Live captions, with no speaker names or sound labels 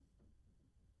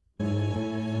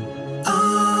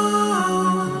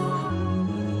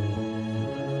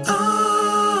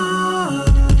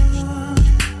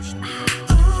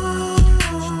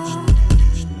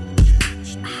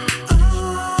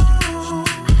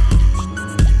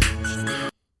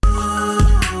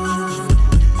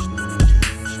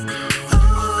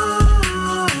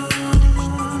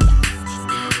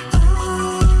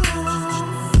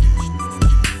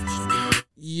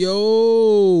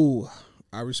Yo,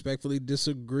 I Respectfully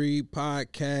Disagree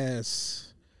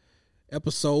podcast,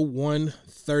 episode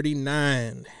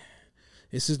 139.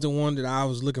 This is the one that I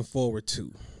was looking forward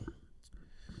to.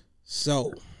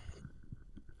 So,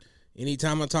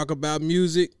 anytime I talk about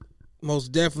music,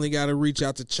 most definitely got to reach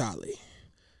out to Charlie.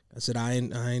 I said I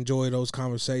enjoy those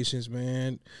conversations,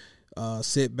 man.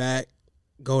 Sit back,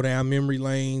 go down memory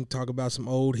lane, talk about some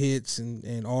old hits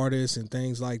and artists and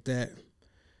things like that.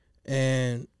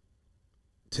 And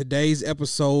today's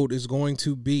episode is going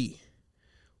to be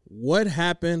what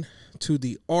happened to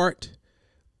the art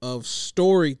of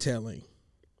storytelling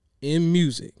in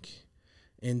music.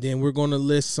 And then we're going to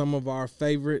list some of our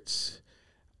favorites.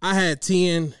 I had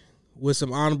 10 with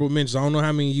some honorable mentions. I don't know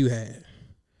how many you had.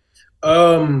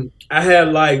 I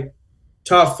had like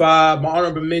top 5. My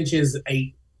honorable mentions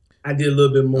 8. I did a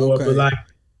little bit more, Okay. but like,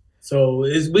 so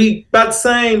we about the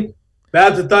same.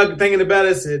 But after thinking about it,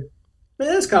 I said,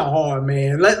 man, that's kind of hard,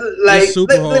 man. It's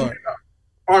super hard.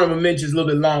 Honorable mentions a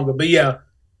little bit longer, but yeah,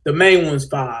 the main one's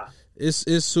 5.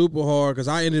 It's super hard because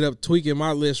I ended up tweaking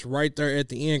my list right there at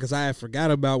the end because I had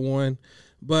forgot about one.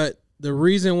 But the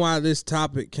reason why this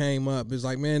topic came up is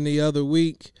like, man, the other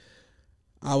week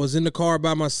I was in the car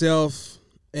by myself,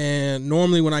 and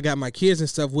normally when I got my kids and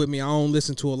stuff with me, I don't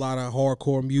listen to a lot of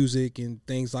hardcore music and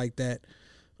things like that.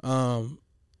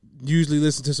 Usually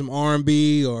listen to some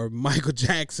R&B or Michael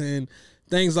Jackson,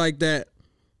 things like that.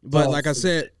 But like I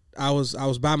said, I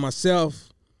was by myself,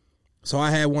 so I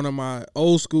had one of my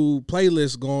old school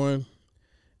playlists going,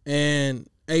 and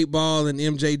 8Ball and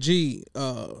MJG.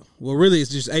 Well, really,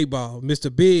 it's just 8Ball.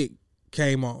 Mr. Big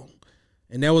came on,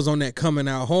 and that was on that Coming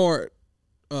Out Hard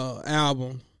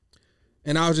album.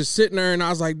 And I was just sitting there, and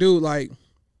I was like, dude, like,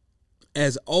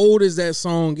 as old as that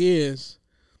song is,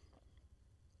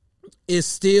 it's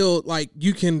still like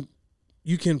you can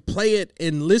play it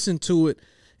and listen to it,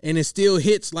 and it still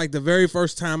hits like the very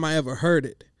first time I ever heard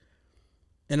it.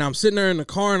 And I'm sitting there in the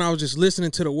car, and I was just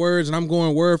listening to the words, and I'm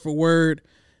going word for word,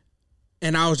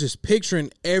 and I was just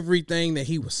picturing everything that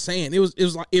he was saying. It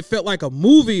was like it felt like a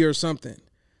movie or something.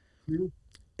 Mm-hmm.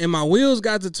 And my wheels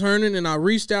got to turning, and I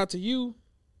reached out to you,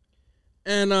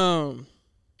 and I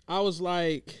was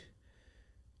like,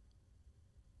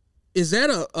 "Is that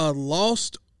a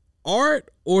lost art,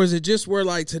 or is it just where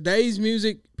like today's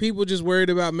music people just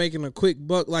worried about making a quick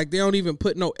buck? Like they don't even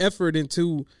put no effort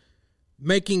into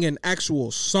making an actual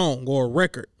song or a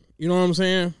record." You know what I'm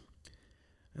saying?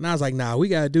 And I was like, nah, we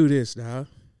gotta do this now.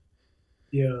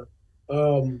 Yeah.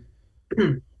 I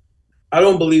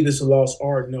don't believe it's a lost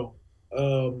art, no.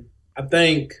 I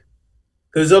think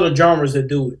because there's other genres that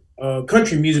do it.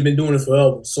 Country music been doing it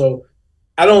forever. So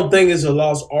I don't think it's a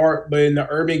lost art, but in the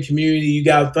urban community, you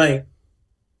gotta think.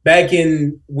 Back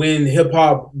in when hip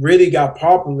hop really got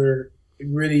popular, it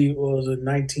really was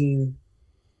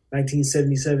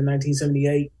 1977,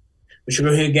 1978. When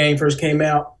Sugar Hill Gang first came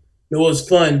out, it was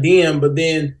fun then, but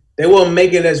then they weren't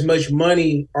making as much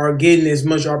money or getting as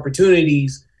much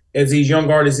opportunities as these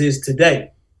young artists is today.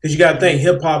 Because you got to think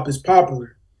hip hop is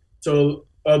popular. So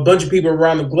a bunch of people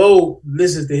around the globe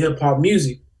listen to hip hop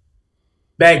music.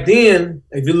 Back then,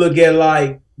 if you look at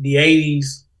like the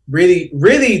 80s,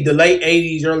 really the late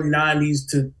 80s, early 90s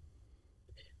to,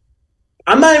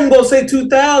 I'm not even going to say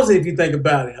 2000 if you think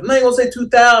about it. I'm not even going to say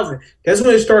 2000. That's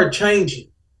when it started changing.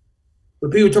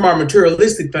 But people talk about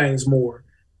materialistic things more.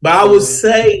 But I would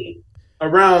say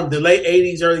around the late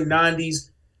 80s, early 90s,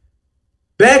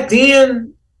 back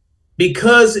then,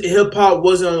 because hip-hop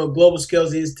wasn't on a global scale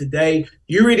as it is today,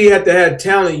 you really have to have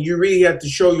talent. You really have to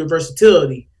show your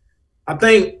versatility. I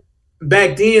think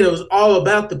back then it was all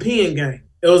about the pen game.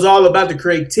 It was all about the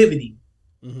creativity.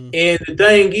 Mm-hmm. And the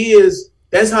thing is,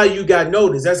 that's how you got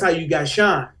noticed. That's how you got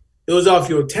shine. It was off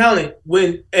your talent.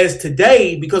 When, as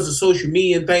today, because of social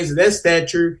media and things of that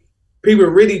stature, people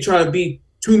are really trying to be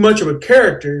too much of a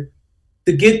character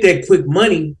to get that quick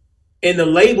money. And the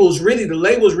labels really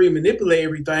manipulate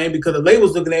everything because the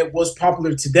labels looking at what's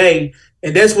popular today,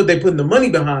 and that's what they putting the money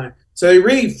behind. So they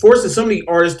really forcing some of the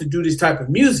artists to do this type of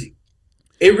music.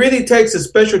 It really takes a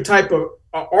special type of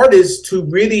artist to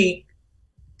really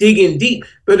dig in deep.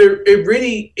 But it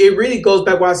really goes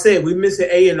back to what I said. We're missing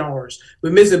A&Rs.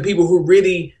 We're missing people who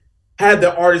really have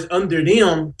the artists under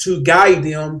them to guide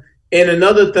them And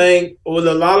another thing with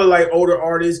a lot of like older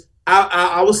artists,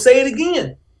 I will say it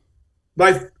again.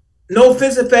 Like, no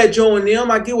offense to Fat Joe and them,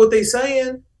 I get what they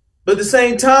saying. But at the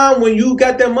same time, when you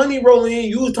got that money rolling in,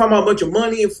 you was talking about a bunch of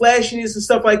money and flashiness and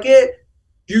stuff like that.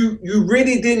 You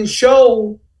really didn't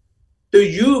show the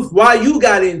youth why you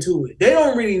got into it. They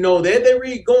don't really know that. They're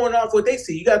really going off what they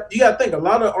see. You got to think a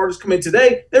lot of artists come in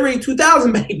today, they're really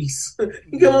 2000 babies.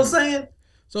 You get what I'm saying?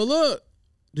 So look,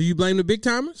 do you blame the big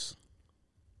timers?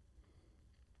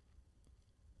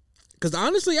 Because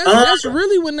honestly, that's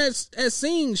really when that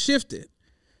scene shifted.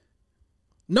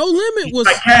 No Limit was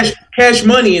like cash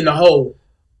money in the hole.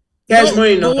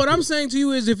 Money in the hole. But what I'm saying to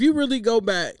you is, if you really go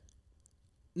back,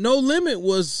 No Limit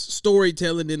was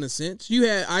storytelling in a sense. You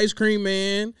had Ice Cream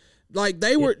Man, like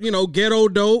they were, Ghetto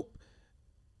Dope.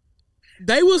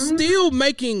 They were still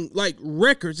making like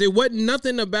records. It wasn't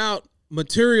nothing about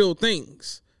material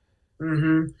things.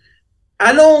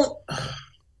 I don't.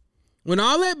 When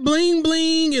all that bling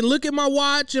bling and look at my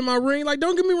watch and my ring, like,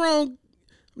 don't get me wrong,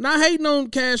 I'm not hating on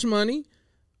Cash Money,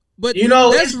 but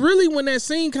that's really when that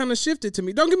scene kind of shifted to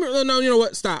me. Don't get me wrong. No, you know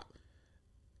what? Stop.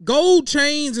 Gold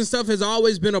chains and stuff has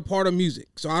always been a part of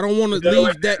music, so I don't want to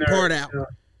leave that part out.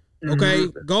 Okay,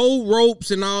 gold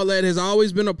ropes and all that has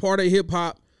always been a part of hip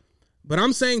hop, but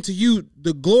I'm saying to you,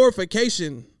 the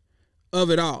glorification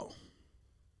of it all.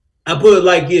 I put it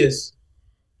like this.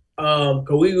 Cause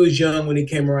we was young when it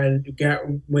came around,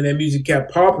 when that music got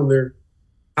popular.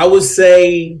 I would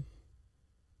say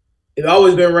it's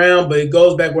always been around, but it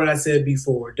goes back what I said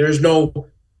before. There's no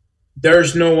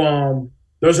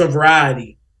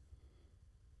variety.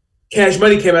 Cash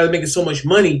Money came out making so much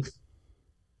money.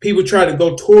 People try to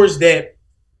go towards that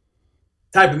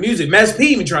type of music. Master P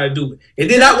even tried to do it. It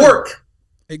did not work.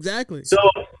 Exactly. So,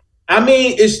 I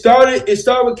mean, it started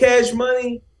with Cash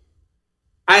Money.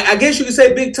 I guess you could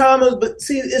say Big Timers, but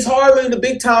see, it's harder than the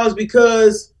Big Timers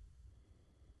because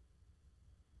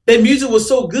their music was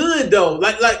so good, though.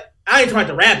 Like I ain't trying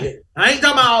to rap it. I ain't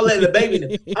talking about all that in the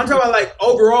baby. I'm talking about like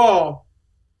overall,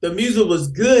 the music was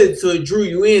good, so it drew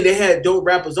you in. They had dope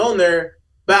rappers on there,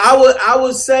 but I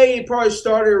would say it probably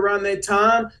started around that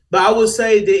time. But I would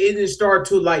say that it didn't start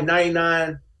till like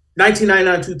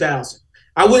 1999, 2000.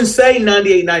 I wouldn't say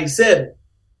 98, 97.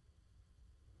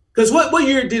 Because what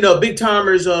year did Big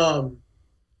Timers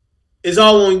is it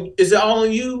all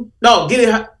on you? No, Get It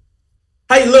How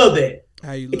You Love That.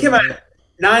 It came out in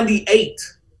 98.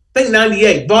 I think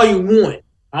 98, volume 1.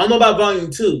 I don't know about volume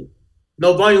 2.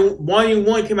 No, volume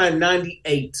 1 came out in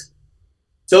 98.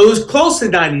 So it was close to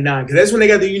 99 because that's when they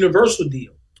got the Universal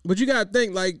deal. But you got to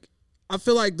think, like, I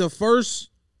feel like the first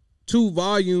 2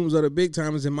 volumes of the Big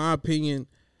Timers, in my opinion,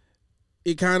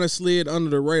 it kind of slid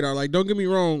under the radar. Like, don't get me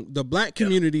wrong, the black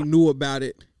community knew about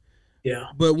it. Yeah.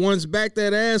 But once Back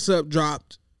That Ass Up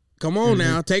dropped, come on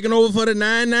now, taking over for the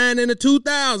 99 and the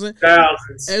 2000.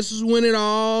 This is when it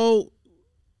all,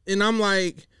 and I'm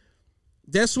like,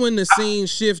 that's when the scene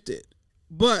shifted.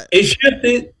 But it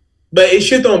shifted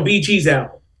on BG's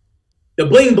album. The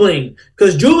Bling Bling.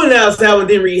 Because Juvenile's album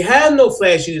didn't really have no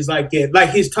flashiness like that,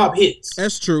 like his top hits.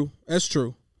 That's true.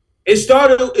 It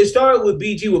started with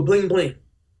BG with Bling Bling.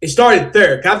 It started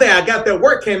there. I think I Got That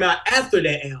Work came out after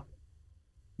that album.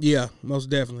 Yeah,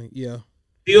 most definitely. Yeah.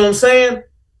 You know what I'm saying?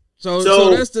 So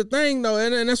that's the thing, though,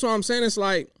 and that's what I'm saying. It's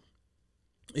like,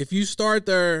 if you start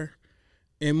there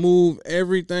and move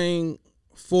everything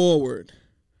forward,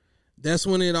 that's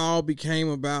when it all became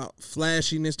about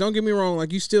flashiness. Don't get me wrong,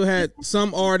 like, you still had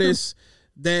some artists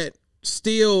that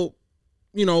still,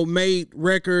 made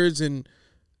records and,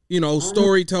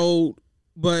 story told,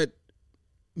 but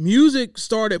music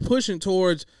started pushing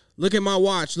towards, look at my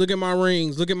watch, look at my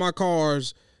rings, look at my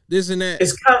cars, this and that.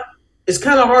 It's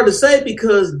kind of hard to say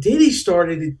because Diddy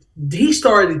started it. He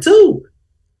started it too.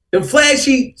 The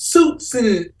flashy suits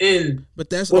and but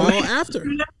that's all after.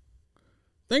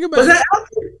 Think about was it. That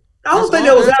after? I don't think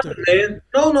that was after, man.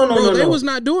 No. They was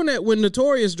not doing that when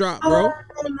Notorious dropped, bro.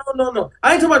 No.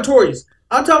 I ain't talking about Notorious.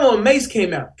 I'm talking about when Mace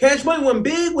came out. Cash Money went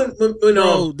big when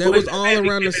bro, that was all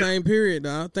around the same period,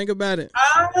 dog. Think about it.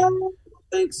 I don't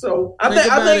think so. I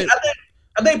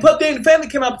think Puff Daddy and the Family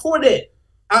came out before that.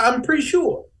 I'm pretty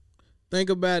sure. Think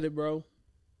about it, bro.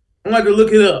 I'm going to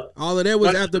look it up. All of that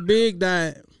was after Big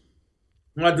died.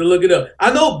 I'm going to look it up.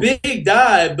 I know Big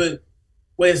died, but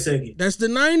wait a second. That's the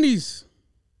 90s.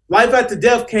 Life After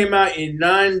Death came out in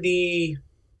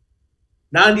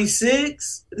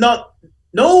 96?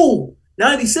 No,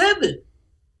 97.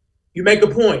 You make a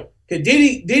point. Because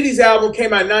Diddy's album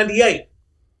came out in 98.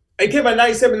 It came out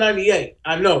 97, 98.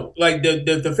 I know. Like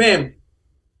the Family.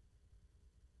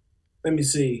 Let me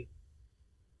see.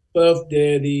 Puff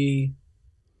Daddy.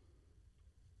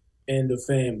 and the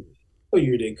Family. What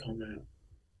year they come out?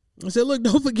 I said, look,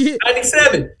 don't forget.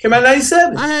 97. Came out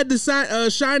 97. I had the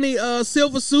shiny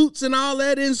silver suits and all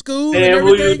that in school. Man,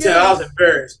 who you tell? I was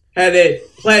embarrassed. Had that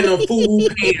platinum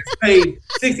food pants, paid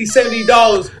 $60,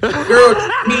 $70. Girl,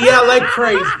 me out like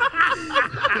crazy.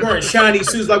 Wearing shiny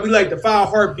suits like we like the 5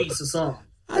 Heartbeats or something.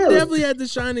 I definitely had the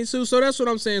shiny suit. So that's what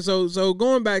I'm saying. So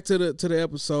going back to the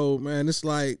episode, man, it's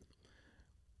like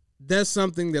that's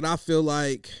something that I feel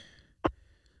like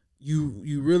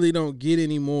you really don't get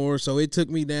anymore. So it took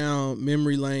me down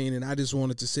memory lane, and I just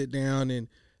wanted to sit down and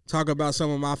talk about some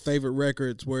of my favorite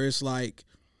records where it's like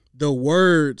the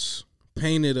words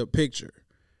painted a picture.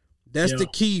 That's the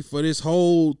key for this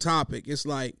whole topic. It's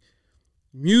like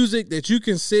music that you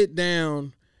can sit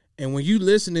down and when you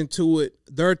listening to it,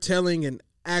 they're telling an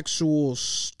actual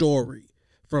story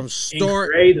from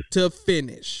start to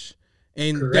finish.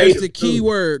 And that's the key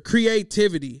word,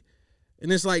 creativity.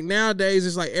 And it's like nowadays,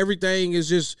 it's like everything is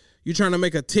just, you're trying to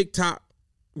make a TikTok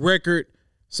record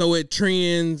so it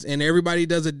trends and everybody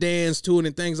does a dance to it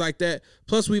and things like that.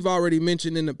 Plus, we've already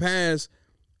mentioned in the past,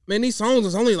 man, these songs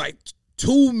is only like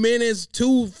 2 minutes,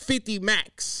 2:50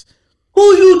 max. Who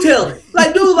you telling?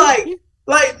 Like, dude, man,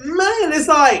 it's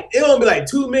like, it won't be like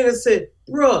 2 minutes.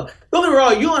 Bruh, don't get me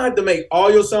wrong, you don't have to make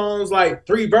all your songs like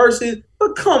 3 verses,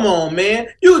 but come on, man.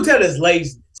 You can tell that's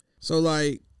lazy. So,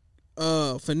 like,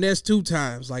 Finesse 2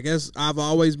 Times, like, as I've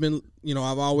always been,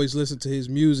 I've always listened to his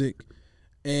music,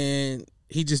 and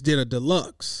he just did a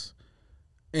deluxe.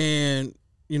 And,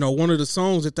 one of the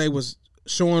songs that they was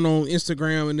showing on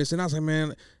Instagram and this, and I was like,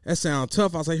 man, that sounds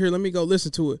tough. I was like, here, let me go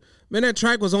listen to it. Man, that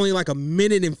track was only like 1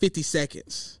 minute and 50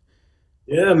 seconds.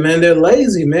 Yeah, man, they're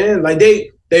lazy, man. Like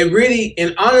they really,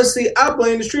 and honestly, I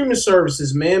blame the streaming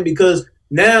services, man, because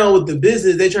now with the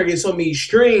business, they try to get so many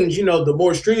streams. The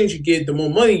more streams you get, the more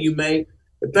money you make.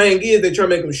 The thing is, they try to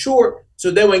make them short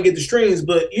so they won't get the streams.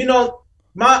 But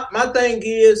my thing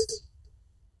is,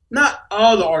 not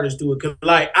all the artists do it. Cause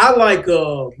I like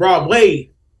Rod Wave.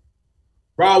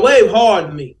 Rod Wave hard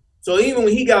to me. So even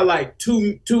when he got like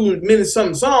 2 minutes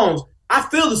something songs, I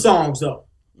feel the songs though.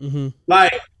 Mm-hmm.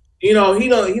 He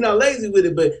not lazy with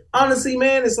it. But honestly,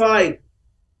 man, it's like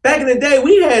back in the day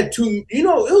we had it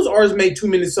was artists made 2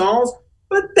 minute songs,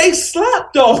 but they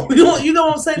slapped though. You know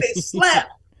what I'm saying? They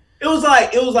slapped. It was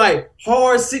like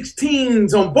hard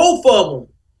 16s on both of them.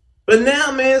 But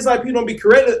now, man, it's like people don't be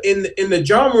creative, and the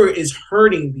genre is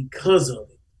hurting because of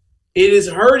it. It is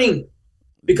hurting.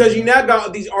 Because you now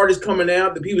got these artists coming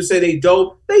out that people say they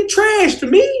dope. They trash to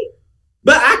me.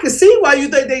 But I can see why you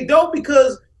think they dope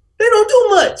because they don't do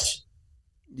much.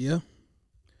 Yeah.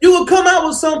 You will come out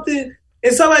with something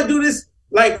and somebody do this,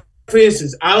 like, for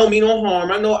instance, I don't mean no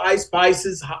harm. I know Ice Spice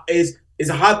is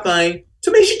a hot thing.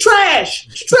 To me, she trash.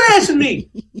 She trash to me.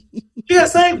 She got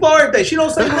sang for everything. She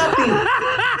don't say nothing.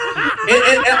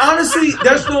 And honestly,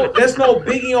 there's no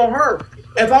biggie on her.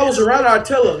 If I was around her, I'd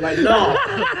tell her, like, no,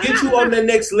 get you on the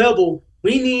next level.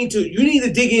 You need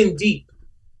to dig in deep.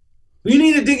 You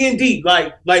need to dig in deep.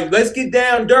 Like, let's get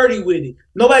down dirty with it.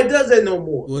 Nobody does that no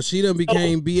more. Well, she done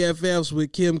became BFFs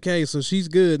with Kim K, so she's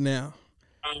good now.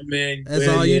 Oh, man. That's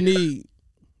all you need.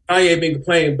 I ain't been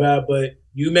complaining about it, but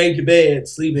you made your bed,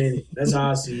 sleep in it. That's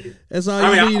how I see it. That's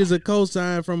all you need is a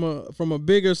cosign from a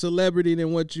bigger celebrity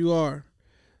than what you are.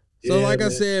 So yeah, like I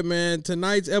said, man,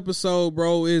 tonight's episode,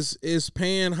 bro, is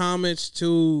paying homage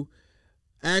to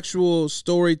actual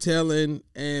storytelling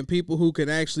and people who can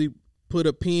actually put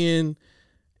a pen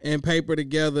and paper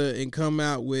together and come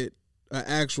out with an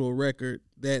actual record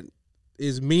that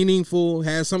is meaningful,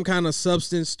 has some kind of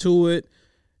substance to it,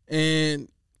 and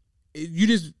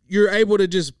you're able to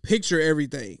just picture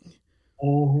everything.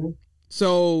 Mm-hmm.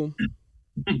 So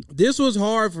this was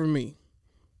hard for me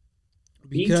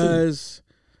because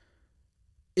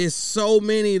it's so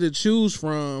many to choose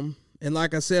from. And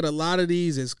like I said, a lot of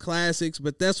these is classics,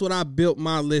 but that's what I built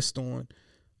my list on.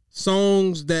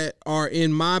 Songs that are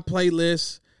in my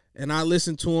playlist, and I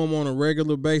listen to them on a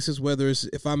regular basis, whether it's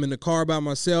if I'm in the car by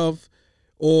myself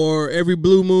or every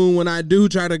blue moon when I do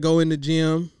try to go in the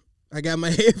gym. I got my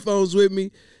headphones with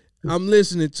me. I'm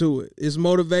listening to it. It's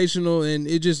motivational, and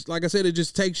it just, like I said, it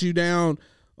just takes you down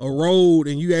a road,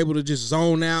 and you able to just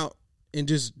zone out and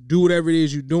just do whatever it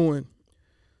is you're doing.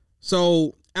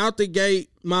 So out the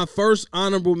gate, my first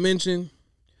honorable mention,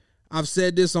 I've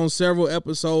said this on several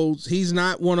episodes. He's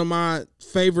not one of my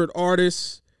favorite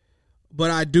artists,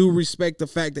 but I do respect the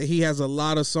fact that he has a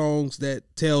lot of songs that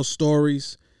tell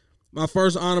stories. My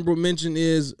first honorable mention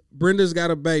is Brenda's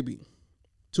Got a Baby,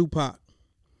 Tupac.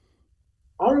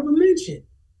 Honorable mention.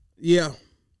 Yeah.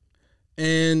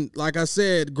 And like I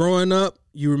said, growing up,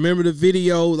 you remember the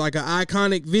video, like an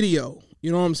iconic video.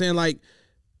 You know what I'm saying? Like,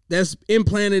 that's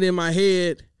implanted in my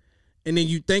head, and then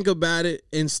you think about it,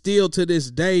 and still to this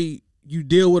day, you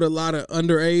deal with a lot of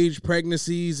underage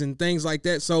pregnancies and things like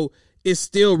that. So it's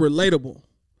still relatable.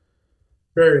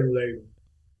 Very relatable.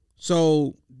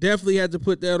 So definitely had to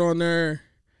put that on there.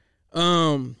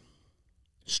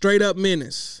 Straight Up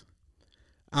Menace.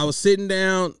 I was sitting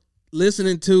down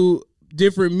listening to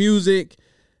different music,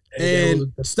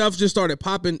 and stuff just started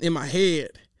popping in my head.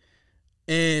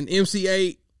 And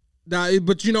MC8,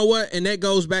 but you know what? And that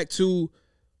goes back to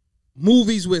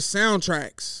movies with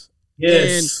soundtracks.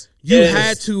 Yes. And you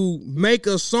had to make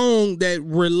a song that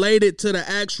related to the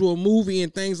actual movie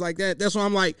and things like that. That's why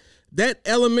I'm like, that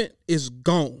element is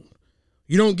gone.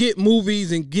 You don't get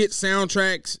movies and get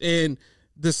soundtracks, and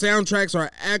the soundtracks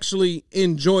are actually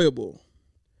enjoyable.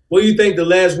 What do you think the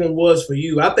last one was for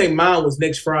you? I think mine was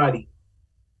Next Friday.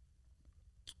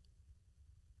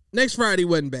 Next Friday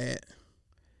wasn't bad.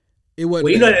 It wasn't.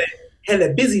 Well, you bad. know, that had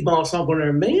that Busy Ball song on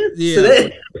there, man. Yeah, So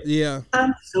yeah.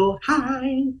 I'm so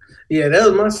high. Yeah, that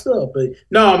was my stuff. But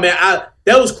no, man,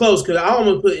 that was close because I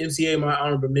almost put MCA in my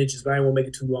honorable mentions, but I didn't want to make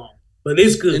it too long. But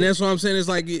it's good. And that's what I'm saying. It's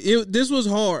like this was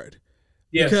hard.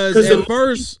 Yeah, because at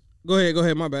first, go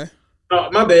ahead. My bad.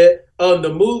 My bad.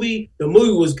 The movie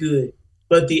was good,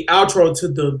 but the outro to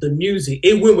the music,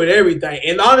 it went with everything.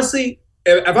 And honestly,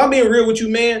 if I'm being real with you,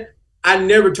 man, I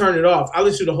never turned it off. I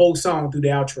listened to the whole song through the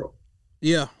outro.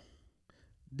 Yeah,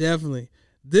 definitely.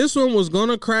 This one was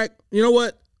gonna crack. You know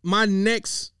what? My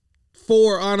next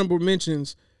 4 honorable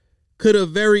mentions could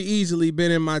have very easily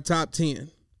been in my top 10.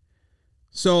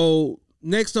 So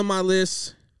next on my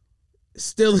list,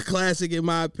 still a classic in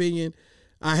my opinion.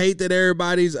 I hate that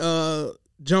everybody's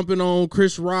jumping on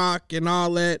Chris Rock and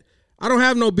all that. I don't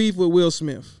have no beef with Will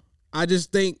Smith. I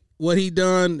just think what he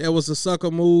done, that was a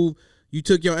sucker move. You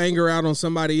took your anger out on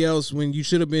somebody else when you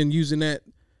should have been using that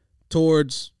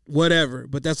towards whatever.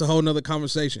 But that's a whole nother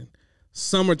conversation.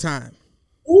 Summertime.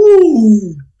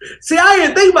 Ooh. See, I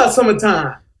didn't think about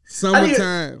Summertime.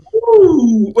 Summertime.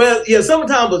 Ooh. Well, yeah,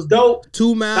 Summertime was dope.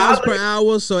 2 miles per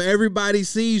hour, so everybody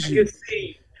sees you. I can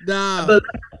see. Nah. But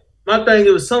my thing,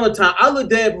 it was Summertime. I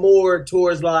looked at more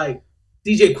towards like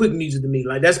DJ Quick music to me.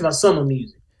 Like, that's my summer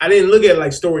music. I didn't look at it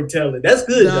like storytelling. That's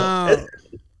good, though.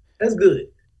 That's good.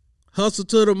 Hustle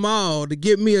to the mall to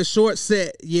get me a short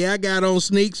set. Yeah, I got on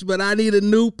sneaks, but I need a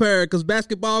new pair because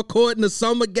basketball court in the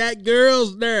summer got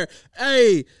girls there.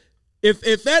 Hey,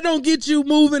 if that don't get you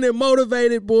moving and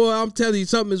motivated, boy, I'm telling you,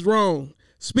 something is wrong.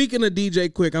 Speaking of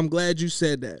DJ Quick, I'm glad you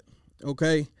said that,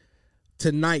 okay?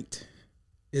 Tonight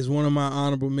is one of my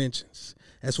honorable mentions.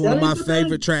 That's one of my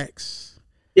favorite tracks.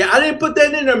 Yeah, I didn't put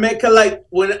that in there, man, because like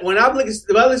when I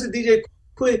listen to DJ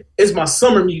Quick, it's my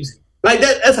summer music. Like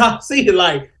that's how I see it.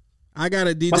 Like, I got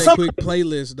a DJ Quick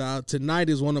playlist, dog. Tonight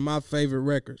is one of my favorite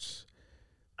records.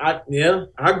 I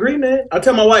agree, man. I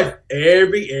tell my wife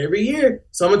every year,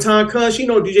 summertime comes, she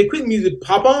know DJ Quick music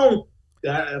pop on.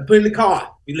 I put in the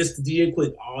car. We listen to DJ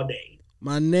Quick all day.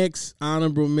 My next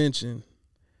honorable mention,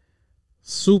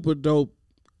 super dope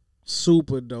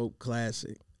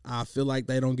classic. I feel like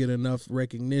they don't get enough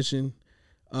recognition.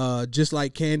 Just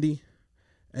like Candy,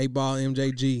 8Ball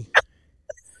MJG.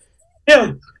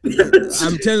 Yeah.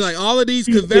 I'm telling you, like, all of these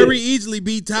could very easily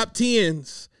be top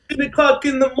 10s. 3 o'clock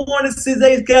in the morning since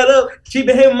Ace got up. She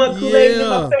been having my Kool-Aid in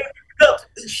my favorite cup.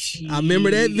 I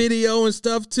remember that video and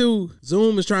stuff too.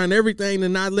 Zoom is trying everything to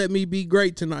not let me be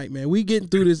great tonight, man. We getting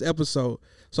through this episode.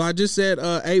 So I just said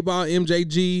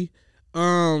 8Ball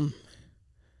MJG.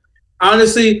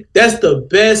 Honestly, that's the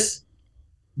best.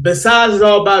 Besides It's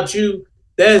All About You,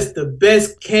 that's the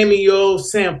best cameo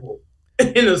sample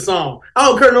in a song. I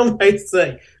don't care nobody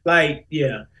say. Like,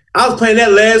 yeah. I was playing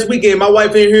that last weekend. My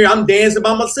wife in here, I'm dancing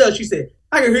by myself. She said,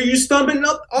 I can hear you stumbling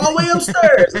up all the way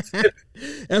upstairs.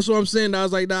 That's what I'm saying. I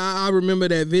was like, nah, I remember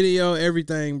that video,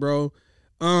 everything, bro.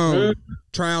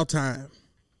 Trial Time.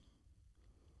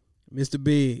 Mr.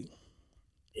 Big.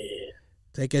 Yeah.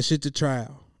 Take that shit to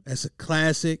trial. That's a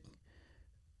classic.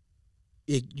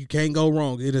 You can't go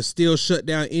wrong. It'll still shut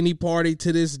down any party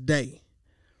to this day.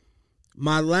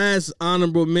 My last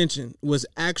honorable mention was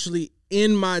actually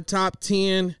in my top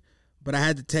 10, but I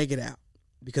had to take it out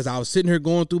because I was sitting here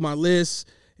going through my list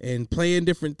and playing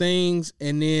different things,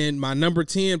 and then my number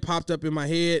 10 popped up in my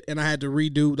head, and I had to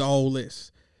redo the whole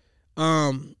list.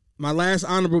 My last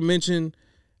honorable mention,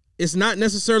 it's not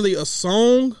necessarily a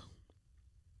song,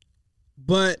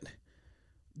 but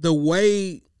the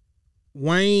way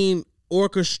Wayne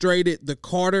orchestrated the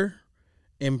Carter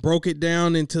and broke it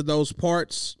down into those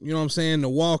parts, you know what I'm saying? The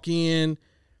walk in,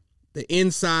 the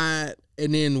inside,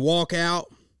 and then walk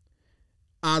out.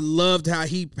 I loved how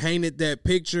he painted that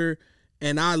picture,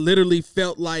 and I literally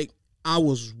felt like I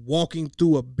was walking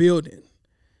through a building,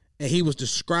 and he was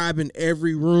describing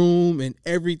every room and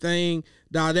everything.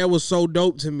 Dog, that was so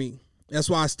dope to me. That's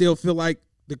why I still feel like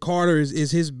the Carter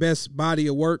is his best body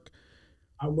of work.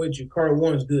 I'm with you. Carter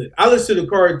 1's good. I listened to the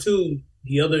Carter 2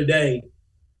 the other day.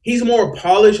 He's more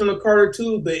polished on the Carter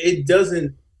 2, but it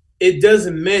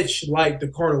doesn't match like the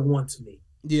Carter 1 to me.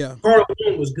 Yeah. Carter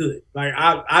 1 was good. Like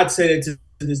I'd say that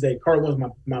to this day. Carter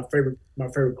 1's my favorite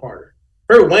Carter.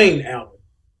 Favorite Wayne album.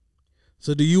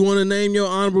 So do you want to name your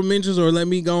honorable mentions, or let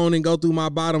me go on and go through my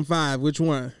bottom 5? Which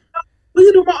one? We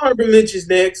can do my honorable mentions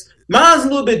next. Mine's a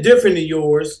little bit different than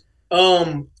yours.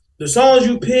 The songs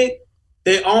you pick,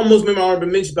 they almost made my honorable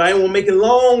mentions, but I didn't want to make it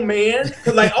long, man.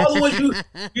 Because like all the ones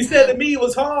you said to me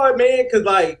was hard, man. Because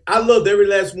like I loved every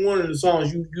last one of the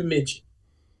songs you mentioned.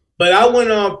 But I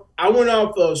went off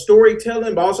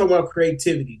storytelling, but also went off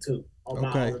creativity too.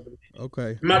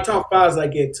 Okay. My top 5 is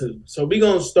like that too. So we're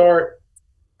gonna start.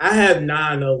 I have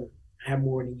 9 of them. I have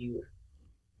more than you.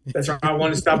 That's why I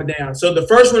want to stop it down. So the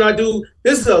first one I do,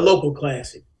 this is a local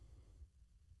classic.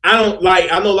 I know a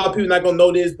lot of people not gonna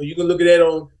know this, but you can look at it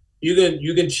on. You can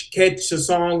catch the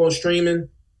song on streaming.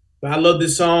 But I love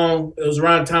this song. It was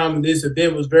around the time when this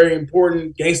event was very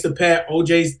important. Gangsta Pat,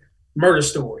 OJ's murder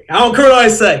story. I don't care what I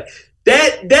say.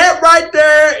 That right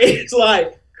there is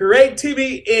like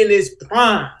creativity in its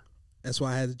prime. That's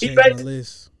why I had to change my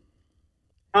list.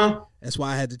 Huh? That's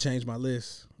why I had to change my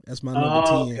list. That's my number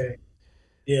 10. Okay.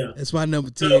 Yeah. That's my number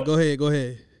 10. So, go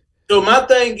ahead. So my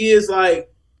thing is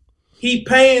like he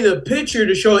painted a picture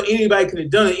to show anybody could have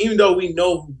done it, even though we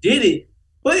know who did it.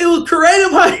 But it was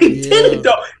creative how he did it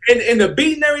though. And the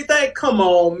beat and everything, come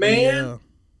on, man. Yeah.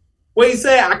 What he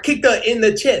said, I kicked her in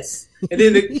the chest. And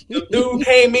then the dude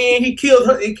came in, he killed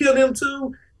him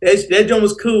too. That joint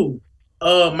was cool.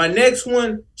 My next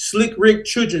one, Slick Rick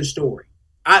Children's Story.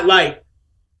 I like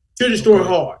Children's Story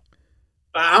hard.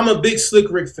 I'm a big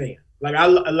Slick Rick fan. Like I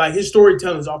like his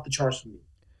storytelling is off the charts for me.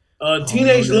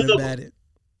 Teenage Love.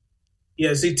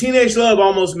 Yeah, see, Teenage Love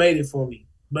almost made it for me.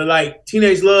 But like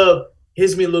Teenage Love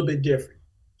hits me a little bit different.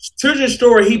 Children's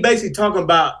Story, he basically talking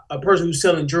about a person who's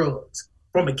selling drugs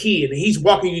from a kid, and he's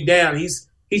walking you down. He's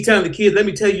telling the kids, let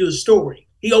me tell you a story.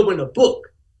 He opened a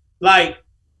book. Like,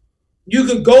 you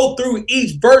can go through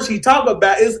each verse he talked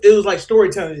about. It was like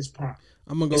storytelling in his prime.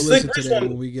 I'm going to go listen to that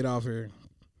when we get off here.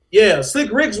 Yeah,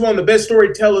 Slick Rick's one of the best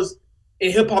storytellers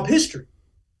in hip-hop history.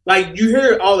 Like, you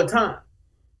hear it all the time.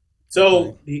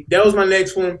 So, that was my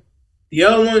next one. The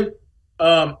other one,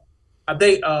 I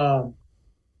think I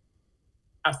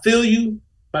Feel You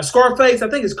by Scarface. I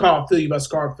think it's called I Feel You by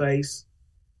Scarface.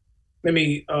 Let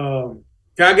me, I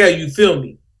got You Feel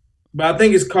Me. But I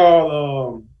think it's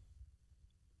called,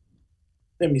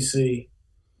 let me see.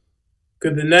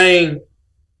 Because the name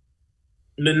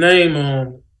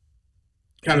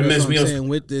kind of messed me up.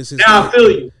 With this, Now I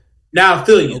Feel You. Now I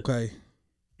Feel You. Okay.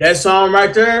 That song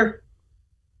right there,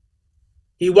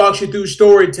 he walks you through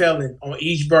storytelling on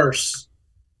each verse.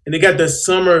 And they got the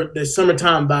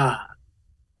summertime vibe.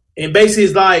 And basically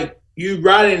it's like you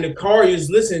riding in the car, you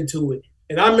just listening to it.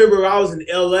 And I remember when I was in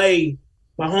LA,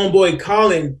 my homeboy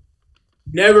Colin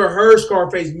never heard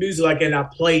Scarface music like that, and I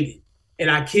played it. And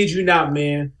I kid you not,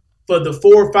 man, for the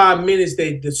 4 or 5 minutes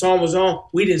that the song was on,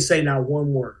 we didn't say not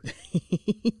one word.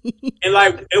 and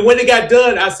when it got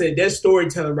done, I said, that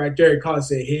storytelling right there. Colin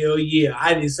said, hell yeah.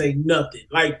 I didn't say nothing.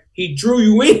 Like, he drew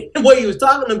you in what he was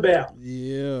talking about.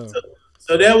 Yeah.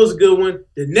 So that was a good one.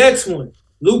 The next one,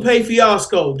 Lupe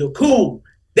Fiasco, The Cool.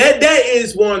 That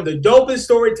is one of the dopest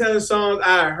storytelling songs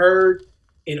I heard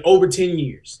in over 10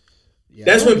 years. Yeah,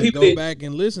 that's when people go back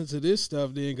and listen to this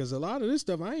stuff then, because a lot of this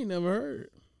stuff I ain't never heard.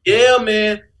 Yeah,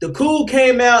 man. The Cool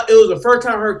came out. It was the first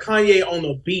time I heard Kanye on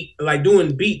a beat, like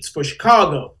doing beats for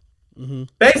Chicago. Mm-hmm.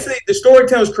 Basically, the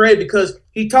storytelling was created because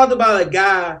he talked about a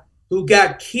guy who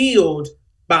got killed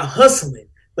by hustling,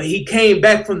 but he came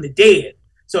back from the dead.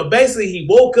 So basically, he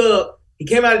woke up, he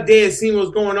came out of the dead, seen what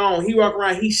was going on. He walked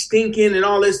around, he's stinking and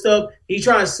all this stuff. He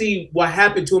trying to see what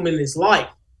happened to him in his life.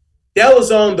 That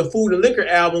was on the Food and Liquor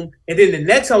album. And then the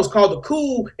next one was called The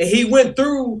Cool, and he went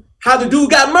through how the dude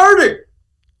got murdered.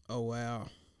 Oh, wow.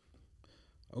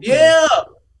 Okay. Yeah.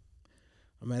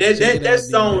 That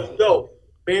song was dope.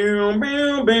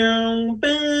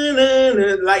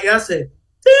 Like I said,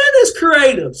 that is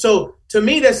creative. So to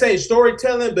me, that's saying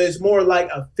storytelling, but it's more like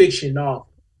a fiction novel.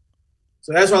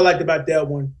 So that's what I liked about that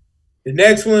one. The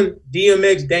next one,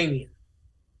 DMX Damien.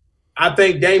 I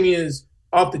think Damien's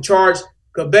off the charts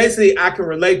because basically I can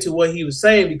relate to what he was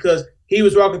saying because he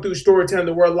was walking through storytelling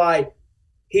the world like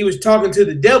he was talking to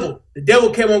the devil. The devil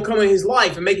kept on coming in his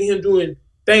life and making him doing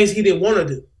things he didn't want to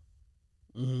do.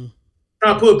 Mm-hmm.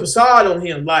 trying to put a facade on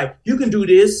him, like, you can do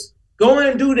this. Go in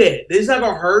and do that. It's not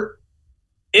gonna hurt.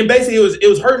 And basically, it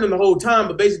was hurting him the whole time.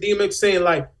 But basically, DMX saying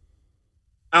like,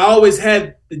 I always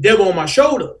had the devil on my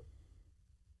shoulder.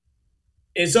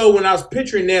 And so when I was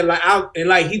picturing that,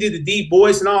 like he did the deep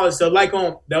voice and all that stuff, like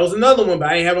that was another one, but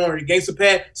I ain't have it on the Gangsta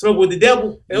Pat, Smoke with the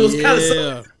Devil. And it was kind of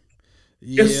similar.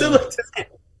 Similar to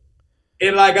that.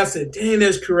 And like I said, dang,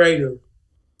 that's creative.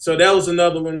 So that was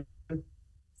another one.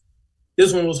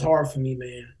 This one was hard for me,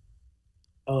 man.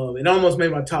 It almost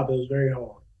made my top. It was very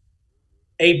hard.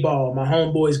 8Ball, my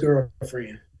homeboy's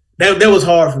girlfriend. That was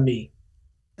hard for me.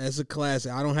 That's a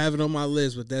classic. I don't have it on my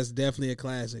list, but that's definitely a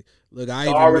classic. Look, I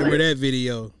even remember that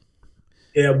video.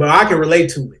 Yeah, but I can relate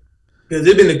to it. Because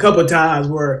there's been a couple of times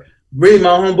where really my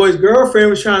homeboy's girlfriend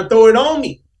was trying to throw it on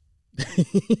me.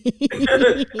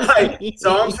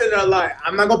 So I'm sitting there like,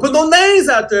 I'm not going to put no names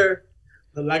out there.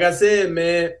 But like I said,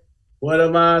 man, what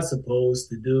am I supposed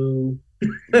to do?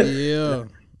 Yeah.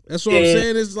 That's what I'm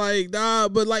saying. It's like, nah,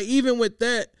 but like even with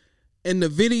that and the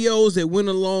videos that went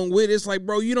along with it, it's like,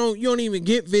 bro, you don't even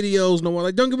get videos no more.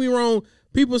 Like, don't get me wrong,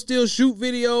 people still shoot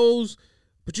videos,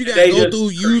 but you gotta go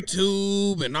through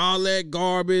YouTube and all that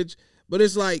garbage. But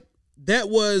it's like that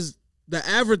was the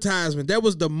advertisement, that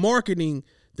was the marketing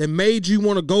that made you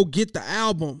want to go get the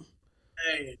album.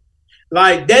 Man.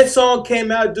 Like that song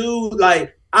came out, dude.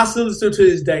 Like I still listen to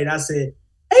this day, and I said,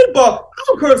 8Ball,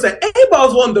 I'm going to say 8Ball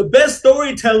is one of the best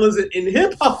storytellers in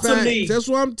hip hop to me. That's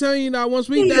what I'm telling you now. Once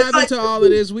we dive into all of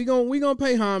this, we gonna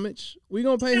pay homage. We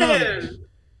gonna pay homage.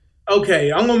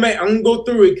 Okay, I'm gonna go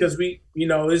through it because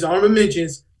there's honorable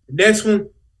mentions. The next one,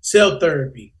 Cell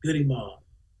Therapy, Goody Mob.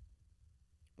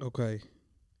 Okay.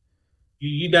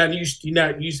 You're not used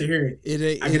to hearing it.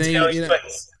 It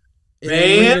ain't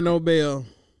ringing no bell.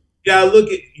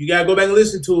 You gotta go back and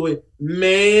listen to it.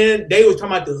 Man, they was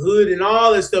talking about the hood and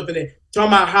all that stuff, and then talking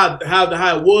about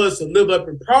how it was to live up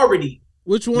in poverty.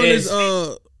 Which one is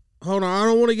hold on, I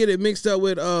don't want to get it mixed up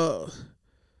with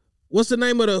what's the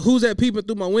name of the Who's That Peeping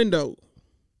Through My Window?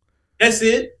 That's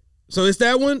it. So it's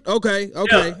that one? Okay.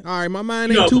 Yeah. All right, my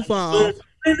mind ain't too far off.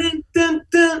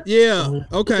 Yeah,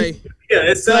 okay. Yeah,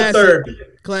 it's Cell Therapy.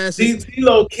 Classic.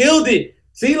 CeeLo killed it.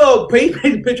 CeeLo made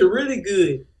the picture really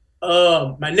good.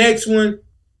 My next one.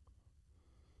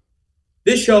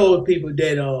 This shows people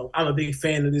that I'm a big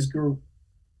fan of this group.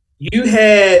 You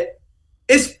had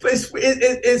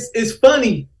it's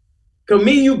funny because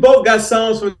me and you both got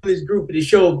songs from this group, and it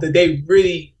showed that they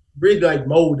really like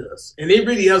mold us, and it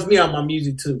really helps me out my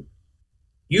music too.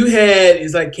 You had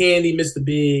it's like Candy, Mr.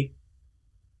 Big.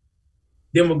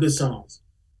 Them were good songs.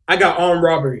 I got Armed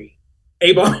Robbery,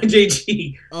 8Ball and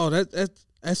JG. Oh, that's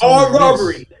Armed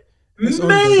Robbery. That's man,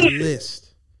 on the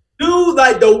list. Dude,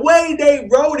 like the way they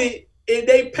wrote it and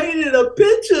they painted a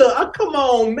picture. Come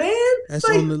on, man. That's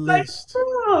like, on the list.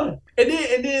 And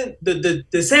then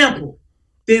the sample.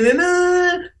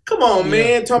 Come on,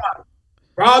 man. Talking about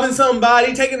robbing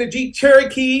somebody, taking a Jeep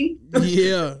Cherokee.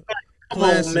 Yeah. Come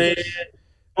on, man.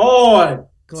 Hard.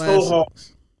 So hard.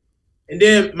 And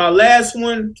then my last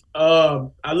one,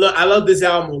 I love this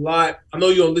album a lot. I know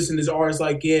you don't listen to this artist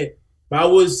like it, but I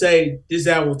would say this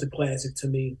album was a classic to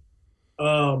me.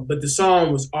 But the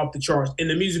song was off the charts. And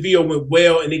the music video went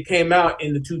well, and it came out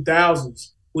in the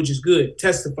 2000s, which is good.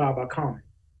 Testify by Common.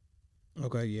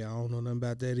 Okay, yeah, I don't know nothing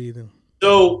about that either.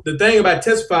 So the thing about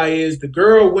Testify is the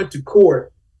girl went to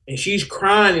court, and she's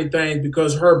crying and things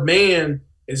because her man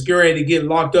is getting ready to get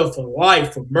locked up for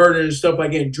life for murder and stuff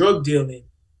like that, and drug dealing.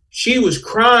 She was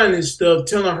crying and stuff,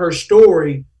 telling her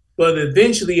story, but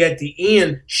eventually at the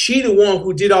end, she the one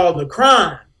who did all the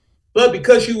crime. But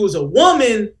because she was a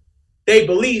woman, they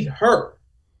believed her.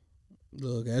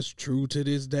 Look, that's true to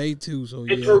this day too. So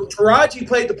and Taraji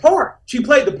played the part. She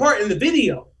played the part in the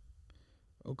video.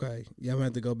 Okay, yeah, I'm gonna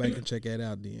have to go back and check that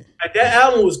out then. Like, that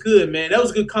album was good, man. That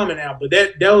was a good Common album, but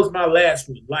that was my last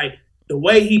one. Like the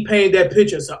way he painted that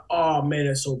picture, I said, "Oh man,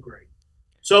 that's so great."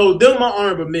 So them my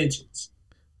honorable mentions.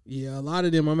 Yeah, a lot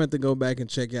of them I'm gonna have to go back and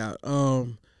check out.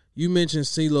 You mentioned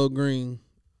CeeLo Green.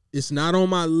 It's not on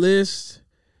my list,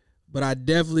 but I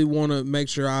definitely want to make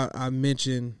sure I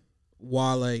mention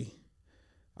Wale.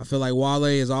 I feel like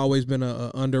Wale has always been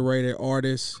an underrated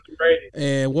artist. Underrated.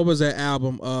 And what was that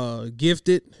album?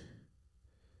 Gifted.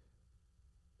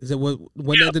 Is that wasn't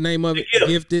that the name of it?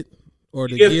 Gifted or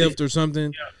The Gift or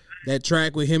something? Yeah. That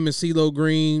track with him and CeeLo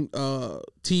Green.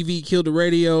 TV Killed the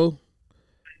Radio.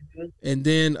 And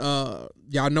then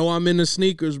y'all know I'm in the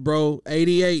sneakers, bro.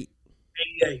 88.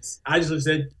 88. I just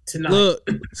said tonight. Look,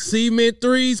 Cement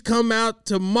 3s come out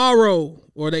tomorrow,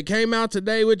 or they came out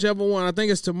today, whichever one. I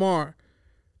think it's tomorrow.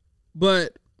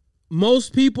 But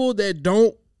most people that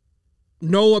don't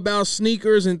know about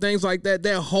sneakers and things like that,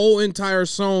 that whole entire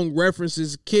song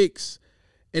references kicks,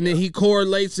 and then he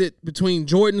correlates it between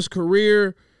Jordan's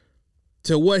career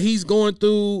to what he's going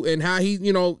through and how he,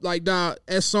 like, that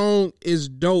song is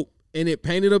dope, and it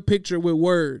painted a picture with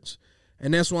words.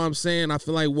 And that's why I'm saying I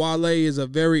feel like Wale is a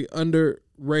very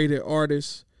underrated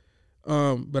artist.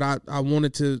 But I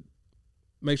wanted to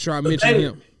make sure I mention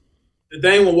him. The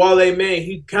thing with Wale, man,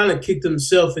 he kind of kicked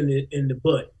himself in the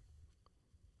butt.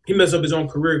 He messed up his own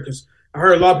career because I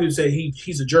heard a lot of people say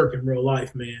he's a jerk in real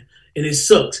life, man, and it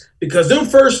sucks because them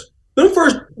first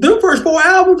 4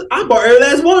 albums, I bought every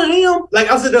last one of them. Like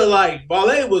I said, like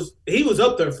Wale was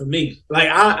up there for me. Like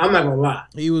I'm not gonna lie,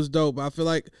 he was dope. I feel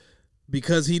like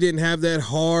because he didn't have that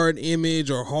hard image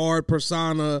or hard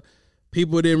persona,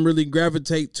 people didn't really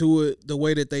gravitate to it the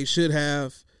way that they should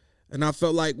have. And I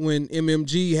felt like when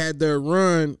MMG had their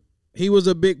run, he was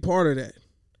a big part of that.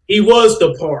 He was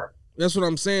the part. That's what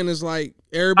I'm saying. It's like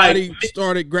everybody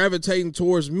started gravitating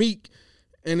towards Meek.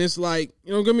 And it's like,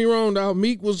 don't get me wrong, dog.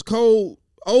 Meek was cold.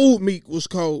 Old Meek was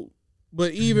cold.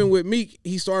 But even with Meek,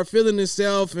 he started feeling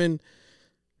himself and,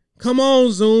 come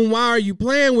on, Zoom, why are you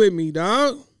playing with me,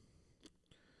 dog?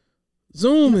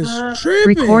 Zoom is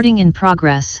tripping. Recording in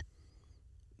progress.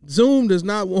 Zoom does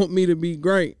not want me to be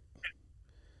great.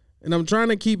 And I'm trying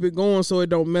to keep it going so it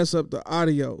don't mess up the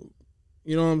audio.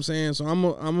 You know what I'm saying? So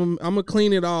I'm gonna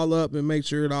clean it all up and make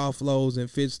sure it all flows and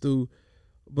fits through.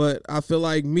 But I feel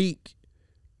like Meek,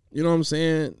 you know what I'm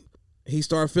saying? He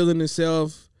started feeling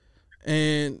himself,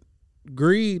 and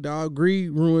greed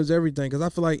ruins everything. Because I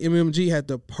feel like MMG had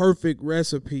the perfect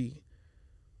recipe.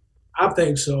 I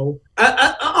think so.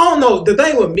 I don't know. The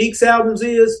thing with Meek's albums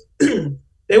is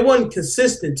they wasn't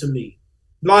consistent to me.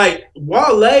 Like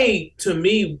Wale, to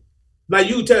me, like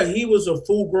you tell, he was a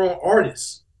full-grown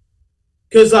artist.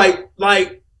 Cause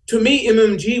like to me,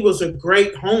 MMG was a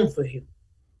great home for him.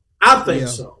 I think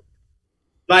so.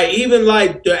 Like even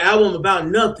like the album About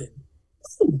Nothing,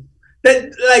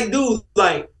 that like dude,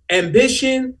 like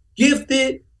Ambition,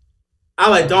 Gifted. I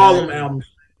liked all them albums.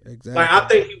 Exactly. Like I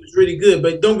think he was really good,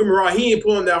 but don't get me wrong, he ain't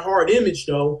pulling that hard image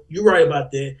though. You're right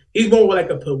about that. He's more like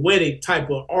a poetic type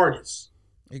of artist.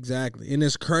 Exactly. And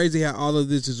it's crazy how all of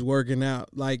this is working out.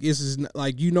 Like, this is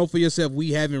like, for yourself,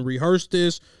 we haven't rehearsed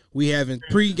this. We haven't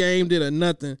pre-gamed it or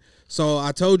nothing. So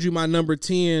I told you my number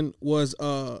 10 was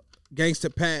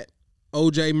Gangsta Pat,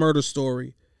 OJ Murder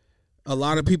Story. A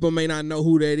lot of people may not know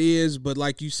who that is, but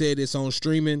like you said, it's on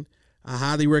streaming. I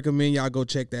highly recommend y'all go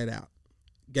check that out.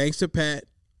 Gangsta Pat,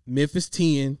 Memphis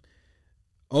 10,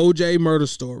 OJ Murder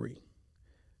Story.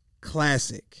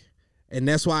 Classic. And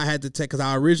that's why I had to take, because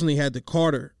I originally had the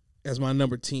Carter as my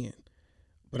number 10,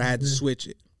 but I had to switch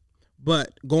it.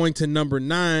 But going to number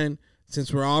 9,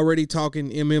 since we're already talking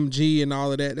MMG and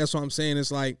all of that, that's what I'm saying.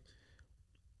 It's like,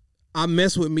 I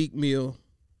mess with Meek Mill,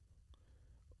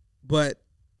 but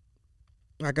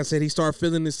like I said, he started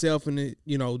feeling himself, and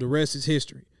the rest is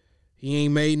history. He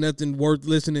ain't made nothing worth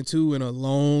listening to in a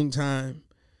long time.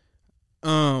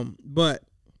 But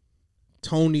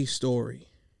Tony Story.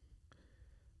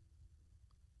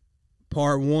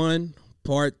 Part 1,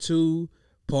 Part 2,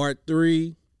 Part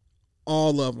 3,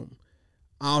 all of them.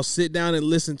 I'll sit down and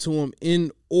listen to them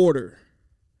in order.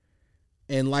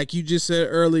 And like you just said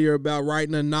earlier about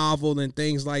writing a novel and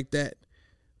things like that,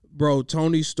 bro,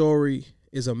 Tony's Story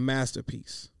is a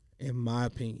masterpiece, in my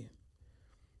opinion.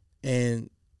 And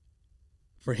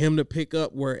for him to pick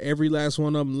up where every last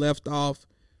one of them left off,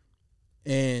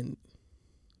 and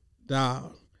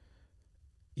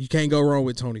you can't go wrong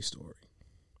with Tony's Story.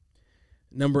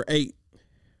 Number 8,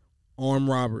 Armed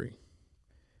Robbery.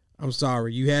 I'm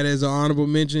sorry. You had it as an honorable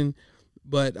mention,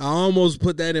 but I almost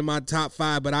put that in my top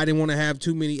 5, but I didn't want to have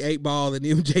too many 8-Ball and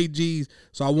MJGs,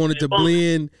 so I wanted to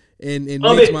blend and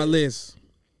mix my list.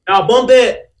 Now, bump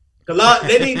that.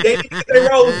 They need to get their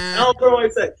roles. I don't know what I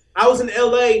say. I was in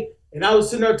L.A., and I was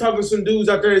sitting there talking to some dudes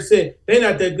out there that said, they're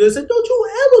not that good. I said, don't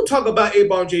you ever talk about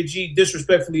 8-Ball and JG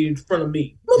disrespectfully in front of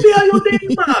me. You'll be out your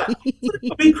damn mind.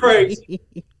 You'll be crazy.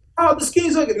 Oh, the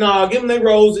skins like nah, give them their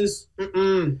roses. Give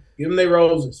them their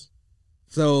roses.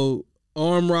 So,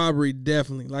 Armed Robbery,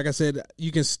 definitely. Like I said,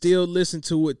 you can still listen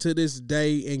to it to this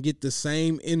day and get the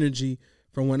same energy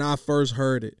from when I first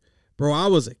heard it. Bro, I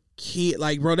was a kid.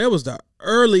 Like, bro, that was the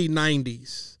early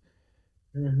 90s.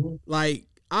 Mm-hmm. Like,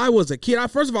 I was a kid.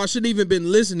 First of all, I shouldn't even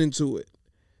been listening to it.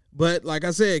 But like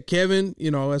I said, Kevin,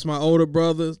 that's my older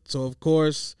brother. So, of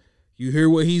course, you hear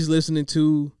what he's listening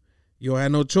to. You don't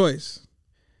have no choice.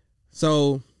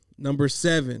 So, number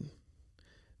 7,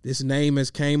 this name has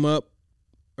came up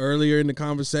earlier in the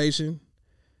conversation.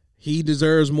 He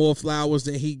deserves more flowers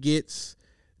than he gets.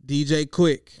 DJ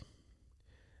Quick.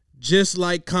 Just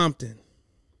Like Compton.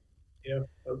 Yeah,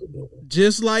 that was a good one.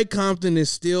 Just Like Compton is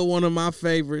still one of my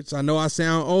favorites. I know I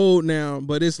sound old now,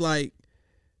 but it's like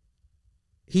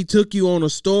he took you on a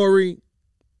story,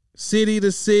 city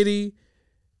to city,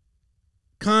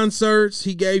 concerts.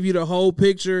 He gave you the whole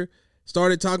picture.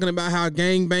 Started talking about how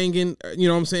gang banging, you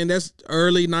know what I'm saying? That's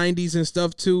early 90s and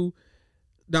stuff too.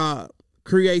 The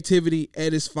creativity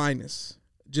at its finest.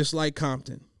 Just Like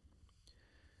Compton.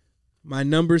 My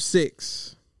number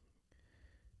 6.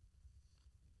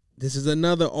 This is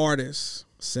another artist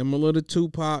similar to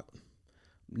Tupac.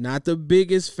 Not the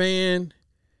biggest fan,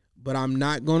 but I'm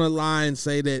not going to lie and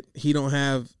say that he don't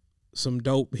have some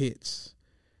dope hits.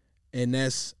 And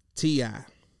that's T.I.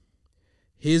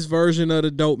 His version of the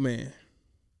Dope Man,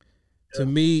 to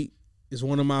me, is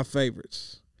one of my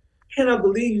favorites. Cannot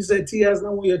believe you said T.I.'s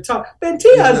not one of your top. Man,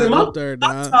 T.I.'s in my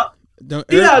top.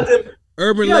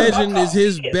 Urban Legend is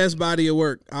his best body of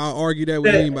work. I'll argue that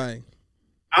with anybody.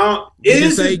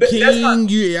 You say King,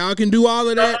 y'all can do all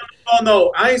of that.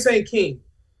 No, I ain't saying King.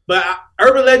 But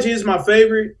Urban Legend is my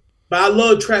favorite. But I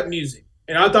love trap music.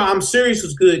 And I thought I'm Serious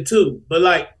was good too. But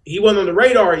like, he wasn't on the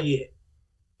radar yet.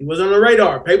 He wasn't on the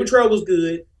radar. Paper Trail was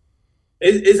good.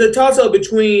 It's a toss-up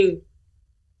between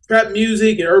trap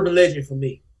music and Urban Legend for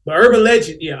me. But Urban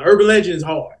Legend is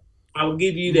hard. I will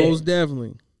give you that. Most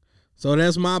definitely. So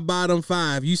that's my bottom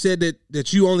 5. You said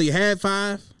that you only had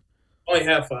 5? Only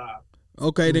have 5.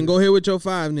 Okay, then go ahead with your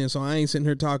 5 then, so I ain't sitting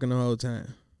here talking the whole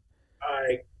time. All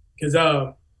right, because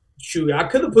I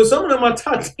could have put someone in my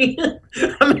top 10.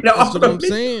 That's what I'm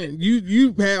saying.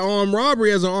 You had armed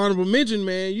robbery as an honorable mention,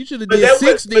 man. You should have did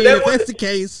 6 then if that's the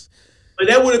case. But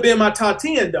that would have been my top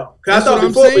 10 though. That's what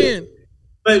I'm saying.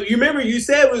 But you remember you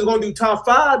said we was gonna do top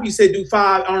 5. You said do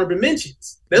 5 honorable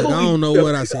mentions. That's what I don't know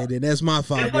what I said. Then that's my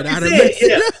fault. But I done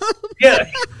yeah,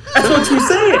 that's what you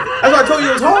said. That's why I told you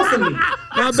it was hard for me.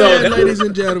 My bad, ladies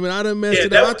and gentlemen. I done messed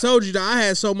it up. I told you that I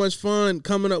had so much fun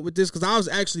coming up with this because I was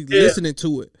actually listening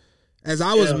to it. As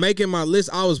I was making my list,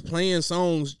 I was playing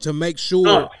songs to make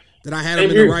sure that I had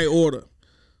them in the right order.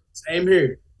 Same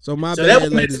here. So my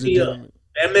bad, ladies and gentlemen.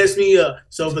 That messed me up.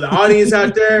 So for the audience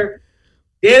out there,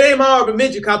 that ain't my honorable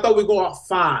mention because I thought we'd go off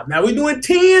 5. Now we doing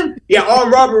 10. Yeah,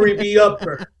 armed robbery be up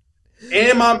there.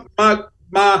 And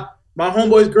my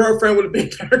homeboy's girlfriend would have been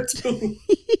there too.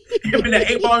 In the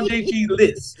 8-ball JG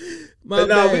list. My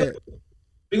bad.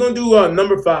 We're going to do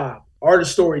number 5,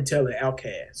 Artist Storyteller,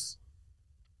 Outkast.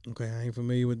 Okay, I ain't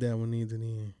familiar with that one either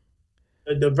then.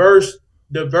 The verse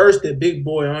that Big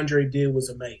Boy Andre did was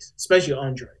amazing, especially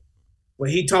Andre.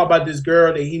 When he talked about this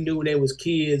girl that he knew when they was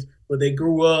kids, but they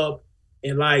grew up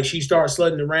and like she started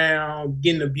slutting around,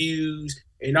 getting abused,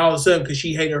 and all of a sudden, because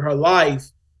she hated her life,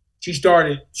 she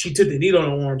took the needle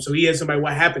on her arm. So he asked somebody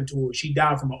what happened to her. She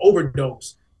died from an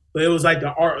overdose. But it was like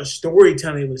the art of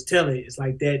storytelling was telling it. It's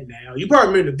like that now. You probably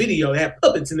remember the video. They had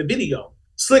puppets in the video.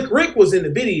 Slick Rick was in the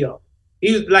video.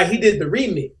 He did the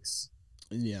remix.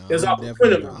 Yeah, I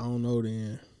don't know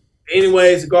then.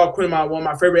 Anyways, God Quinema, one of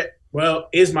my favorite. Well,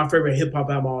 is my favorite hip hop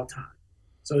album of all time.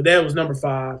 So that was number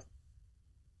 5.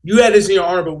 You had this in your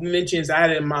honorable mentions. I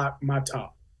had it in my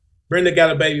top. Brenda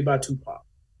Got a Baby by Tupac.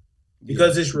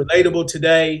 Because it's relatable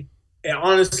today. And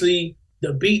honestly,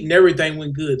 the beat and everything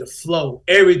went good. The flow,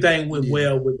 everything went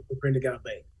well with Brenda Got a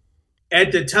Baby.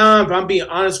 At the time, if I'm being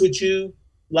honest with you,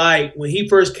 like when he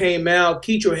first came out,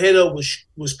 Keep Your Head Up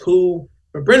was cool.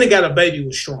 But Brenda Got a Baby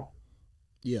was strong.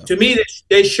 Yeah. To me,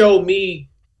 they showed me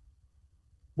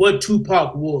what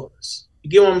Tupac was. You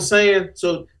get what I'm saying?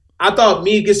 So I thought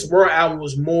Me Against the World album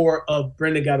was more of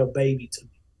Brenda Got a Baby to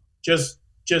me. Just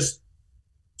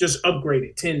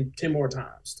upgraded 10 more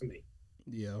times to me.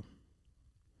 Yeah.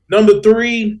 Number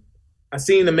 3, I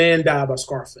Seen a Man Die by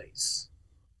Scarface.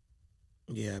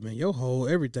 Yeah, man, your whole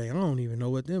everything. I don't even know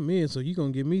what them is, so you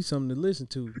gonna give me something to listen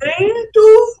to. Man,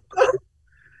 dude.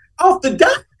 Off the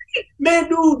diary. Man,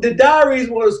 dude, the Diaries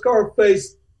was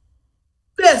Scarface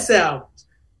best albums.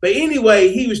 But anyway,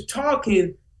 he was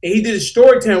talking and he did a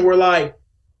storytelling where like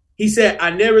he said, I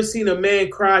never seen a man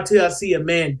cry till I see a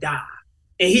man die.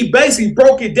 And he basically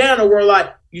broke it down to where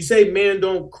like you say men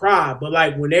don't cry, but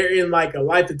like when they're in like a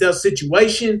life or death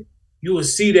situation, you will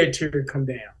see that tear come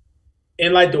down.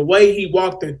 And like the way he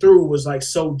walked it through was like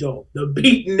so dope. The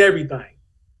beat and everything.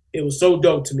 It was so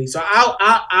dope to me. So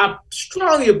I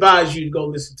strongly advise you to go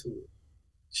listen to it.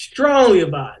 Strongly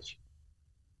advise you.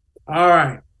 All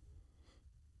right.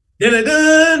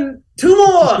 Dun-dun-dun. 2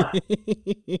 more.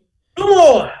 2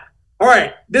 more. All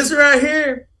right. This right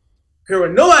here, hear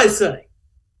what nobody say.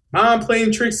 Mom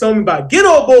Playing Tricks on Me by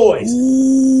Ghetto Boys.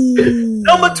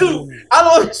 Number 2.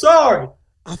 I'm sorry.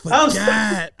 I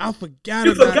forgot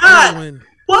you about that one.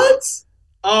 What?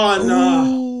 Oh no.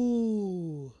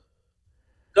 Ooh.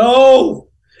 No.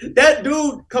 That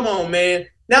dude, come on, man.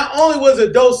 Not only was it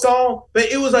a dope song, but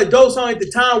it was a dope song at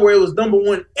the time where it was number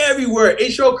one everywhere.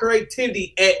 It showed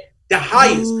creativity at the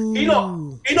highest.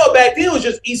 Back then it was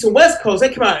just East and West Coast. They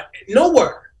came out of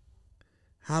nowhere.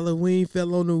 Halloween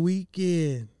fell on the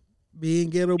weekend. Me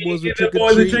and Ghetto Boys were trick or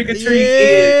treat.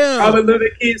 Yeah. I would little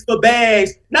kids for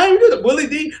bags. Now you do the Willie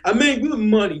D. I make good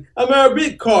money. I wear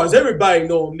big cars. Everybody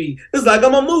know me. It's like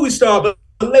I'm a movie star, but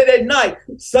late at night,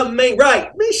 something ain't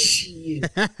right. Man, shit.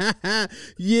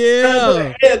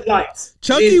 Yeah. Headlights.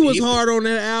 Chucky was hard on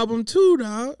that album too,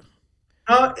 dog.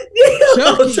 Yeah.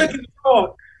 Chucky was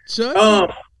hard.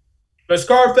 Chucky. But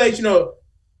Scarface,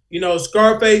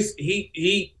 Scarface,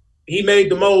 he made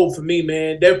the mold for me,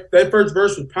 man. That first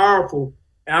verse was powerful.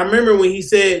 And I remember when he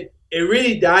said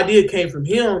the idea came from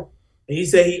him. And he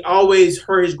said he always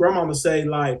heard his grandmama say,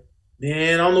 like,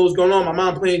 man, I don't know what's going on. My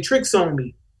mom playing tricks on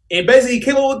me. And basically he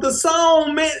came up with the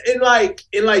song, man. And like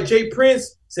Jay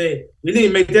Prince said, we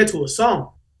didn't make that to a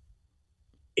song.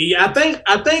 Yeah, I think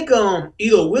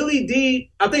either Willie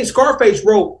D, I think Scarface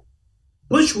wrote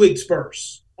Bushwick's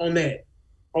verse on that.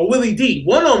 Or Willie D.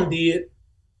 One of them did.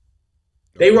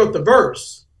 They wrote the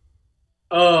verse.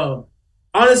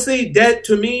 Honestly, that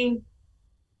to me,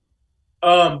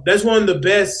 that's one of the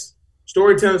best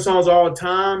storytelling songs of all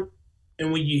time.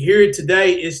 And when you hear it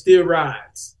today, it still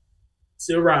rides.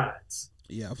 Still rides.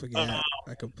 Yeah, I forgot.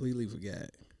 I completely forgot.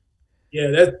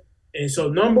 Yeah, and so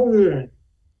number one.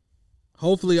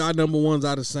 Hopefully our number ones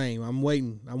are the same. I'm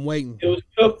waiting. It was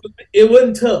tough. It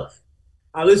wasn't tough.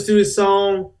 I listened to this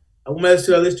song. I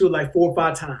listened to it like 4 or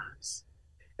 5 times.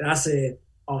 And I said,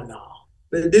 oh no.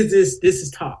 This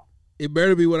is top. It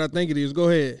better be what I think it is. Go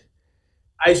ahead.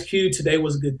 Ice Cube, Today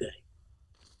Was a Good Day.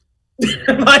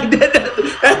 Like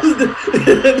that was the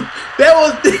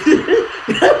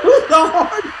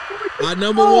hard. Our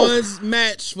number ones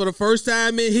match for the first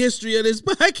time in history of this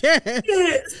podcast.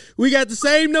 Yes. We got the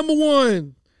same number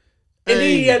one. And then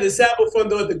he had the sample from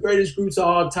the greatest groups of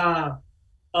all time.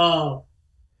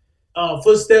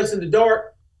 Footsteps in the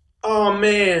Dark. Oh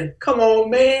man, come on,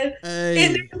 man.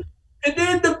 Hey. And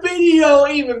then the video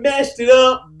even matched it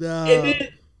up. Nah. And then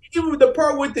even the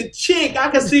part with the chick, I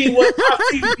can see what I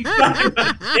see.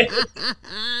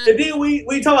 And then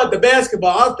we talk about the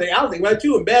basketball. I was thinking about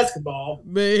you in basketball.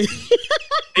 Man.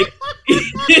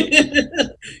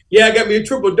 Yeah, I got me a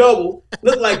triple-double.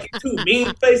 Look like you too.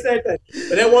 Mean face, that thing.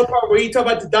 But that one part where he talk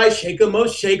about the dice, shake 'em up,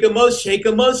 shake 'em up, shake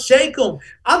 'em up, shake 'em.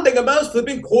 I'm thinking about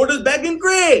flipping quarters back in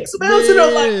Greg's. So man, I'm sitting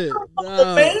there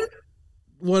like, man.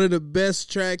 One of the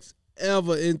best tracks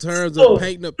ever in terms of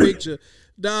painting a picture.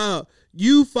 Dog,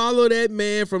 you follow that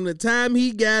man from the time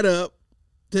he got up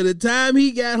to the time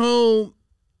he got home,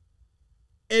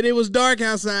 and it was dark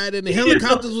outside and the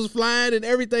helicopters was flying and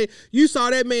everything. You saw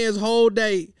that man's whole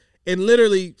day and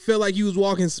literally felt like you was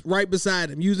walking right beside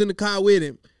him. You was in the car with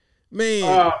him.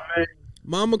 Man,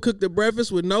 Mama cooked the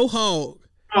breakfast with no hog.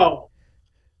 Oh.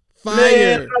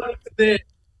 Fire. Man,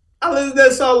 I listened to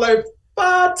that song like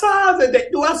 5 times a day.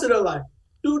 Dude, I said like,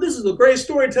 dude, this is a great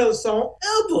storytelling song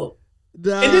ever. And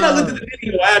then I looked at the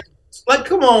video afterwards. Like,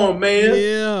 come on,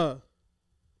 man.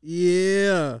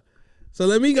 Yeah. So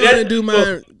let me go ahead and do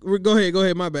mine. Go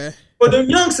ahead, my bad. For them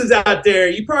youngsters out there,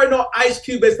 you probably know Ice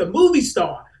Cube as the movie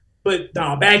star. But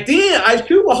back then, Ice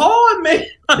Cube was hard, man.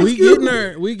 We getting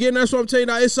there. That's what I'm telling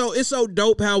you. It's so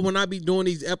dope how when I be doing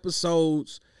these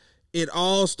episodes, it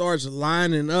all starts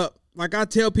lining up. Like I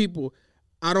tell people,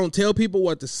 I don't tell people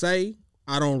what to say.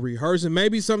 I don't rehearse it.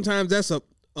 Maybe sometimes that's a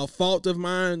fault of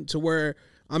mine to where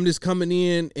I'm just coming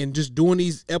in and just doing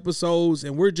these episodes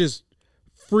and we're just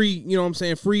free, you know what I'm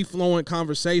saying, free flowing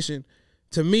conversation.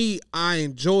 To me, I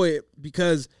enjoy it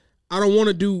because I don't want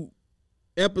to do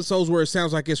episodes where it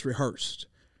sounds like it's rehearsed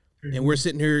and we're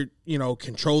sitting here,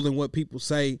 controlling what people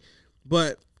say.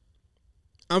 But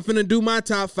I'm finna do my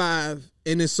top 5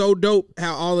 and it's so dope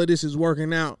how all of this is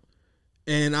working out.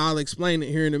 And I'll explain it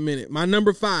here in a minute. My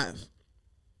number 5,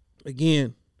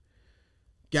 again,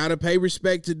 gotta pay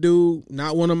respect to dude.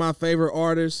 Not one of my favorite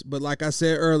artists, but like I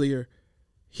said earlier,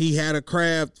 he had a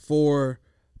craft for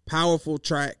powerful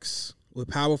tracks with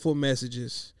powerful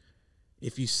messages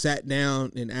if you sat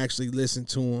down and actually listened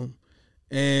to him.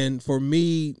 And for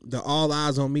me, the All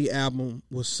Eyes on Me album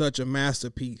was such a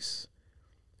masterpiece.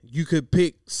 You could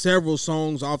pick several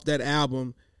songs off that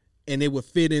album and it would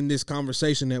fit in this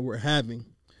conversation that we're having.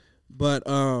 But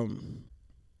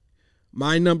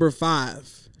my number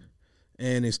 5,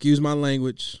 and excuse my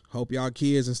language, hope y'all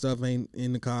kids and stuff ain't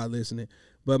in the car listening,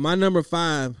 but my number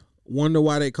 5, Wonder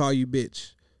Why They Call You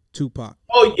Bitch, Tupac.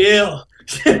 Oh yeah.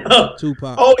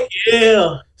 Tupac. Oh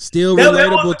yeah. Still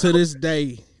relatable to this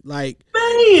day. Like,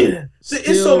 man, still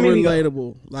it's so many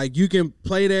relatable. Like, you can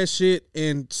play that shit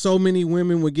and so many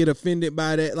women would get offended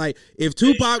by that. Like, if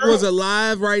Tupac was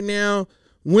alive right now,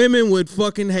 women would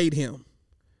fucking hate him.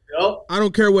 Yep. I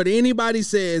don't care what anybody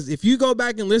says. If you go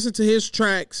back and listen to his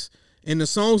tracks and the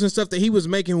songs and stuff that he was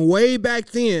making way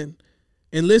back then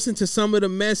and listen to some of the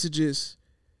messages,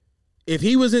 if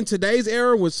he was in today's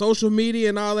era with social media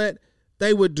and all that,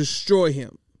 they would destroy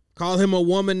him. Call him a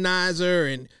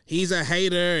womanizer and he's a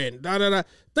hater and da-da-da.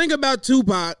 Think about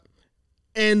Tupac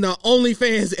and the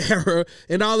OnlyFans era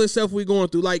and all this stuff we going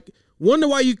through. Like, wonder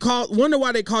why they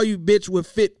call you bitch would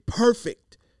fit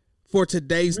perfect for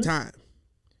today's time.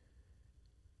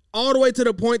 All the way to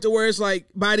the point to where it's like,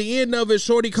 by the end of it,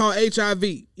 shorty called HIV.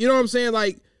 You know what I'm saying?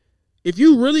 Like, if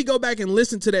you really go back and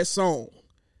listen to that song,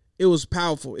 it was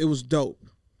powerful. It was dope.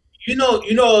 You know,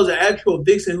 it was an actual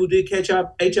vixen who did catch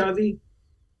HIV.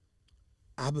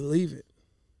 I believe it.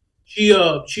 She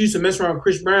used to mess around with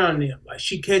Chris Brown and them. Like,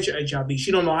 she catch HIV.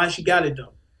 She don't know how she got it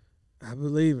though. I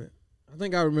believe it. I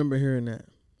think I remember hearing that.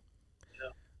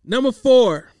 Yeah. Number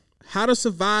 4, How to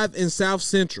Survive in South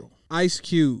Central. Ice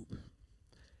Cube.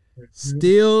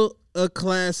 Still a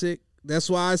classic. That's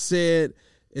why I said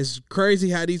it's crazy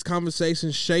how these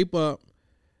conversations shape up.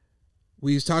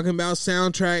 We was talking about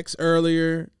soundtracks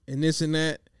earlier and this and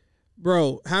that.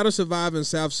 Bro, How to Survive in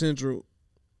South Central,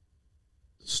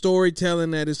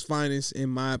 storytelling at its finest, in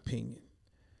my opinion.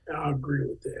 I agree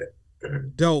with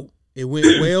that. Dope. It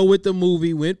went well with the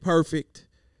movie, went perfect.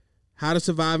 How to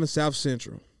Survive in South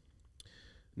Central.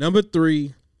 Number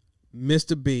 3,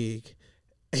 Mr. Big,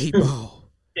 8Ball.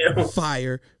 Yeah.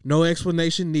 Fire. No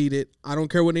explanation needed. I don't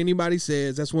care what anybody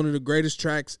says. That's one of the greatest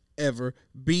tracks ever.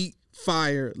 Beat,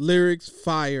 fire. Lyrics,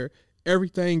 fire.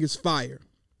 Everything is fire.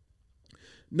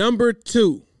 Number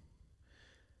 2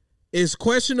 is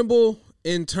questionable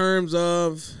in terms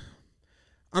of,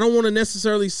 I don't want to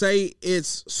necessarily say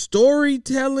it's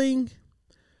storytelling,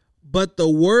 but the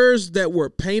words that were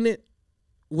painted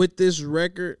with this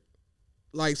record,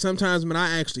 like, sometimes, man,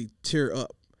 I actually tear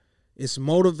up. It's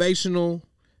motivational.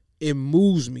 It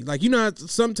moves me. Like, you know,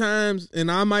 sometimes, and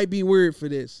I might be weird for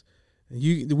this,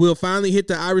 you will finally hit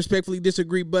the I respectfully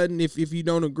disagree button if you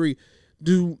don't agree.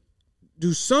 Do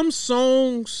some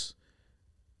songs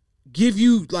give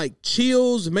you like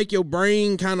chills and make your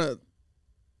brain kind of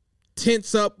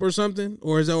tense up or something?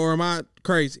 Or am I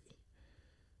crazy?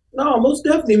 No, most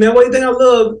definitely, man. Why do you think I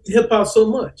love hip hop so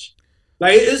much?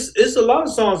 Like, it's a lot of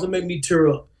songs that make me tear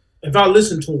up if I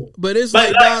listen to them. But it's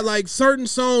like certain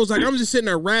songs, like, I'm just sitting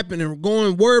there rapping and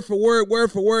going word for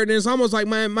word, and it's almost like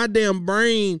my damn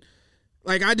brain,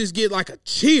 like, I just get like a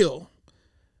chill.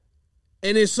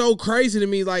 And it's so crazy to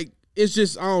me. Like, it's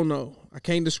just, I don't know. I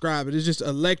can't describe it. It's just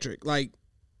electric. Like,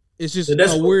 it's just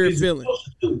a weird feeling.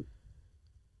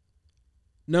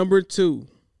 Number 2.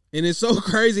 And it's so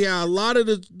crazy how a lot of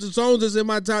the songs that's in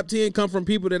my top 10 come from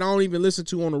people that I don't even listen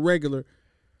to on a regular.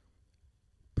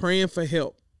 Praying for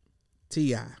Help.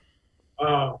 T.I.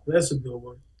 Oh, that's a good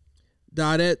one.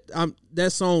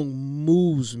 That song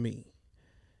moves me.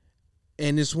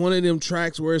 And it's one of them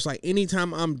tracks where it's like,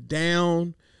 anytime I'm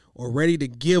down or ready to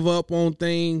give up on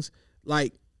things,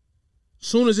 like,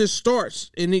 soon as it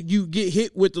starts and you get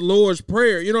hit with the Lord's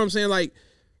Prayer, you know what I'm saying? Like,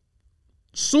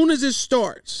 soon as it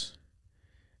starts,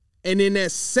 and in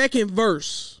that second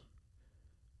verse,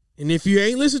 and if you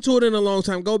ain't listened to it in a long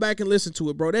time, go back and listen to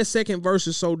it, bro. That second verse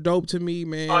is so dope to me,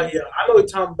 man. Oh, yeah. I know what you're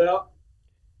talking about.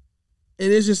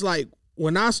 And it's just like,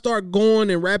 when I start going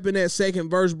and rapping that second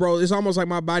verse, bro, it's almost like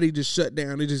my body just shut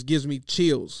down. It just gives me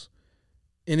chills.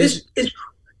 And it's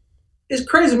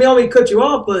crazy. Me, I don't mean to cut you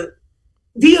off, but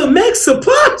DMX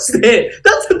supplies that.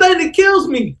 That's the thing that kills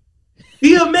me.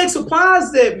 DMX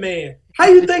supplies that, man. How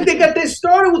you think they got that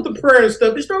started with the prayer and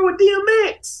stuff? They started with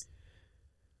DMX.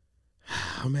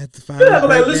 I'm gonna have to finally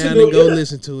break down and go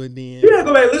listen to it then. You gotta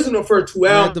go back and listen to the first 2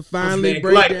 albums. I have to finally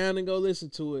break down and go listen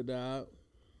to it, dog.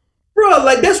 Bro,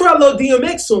 like, that's why I love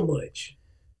DMX so much.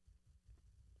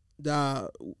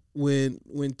 Dog, when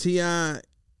T.I.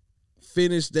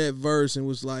 finished that verse and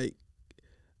was like,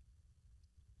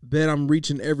 bet I'm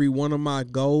reaching every one of my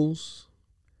goals.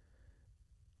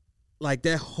 Like,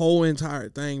 that whole entire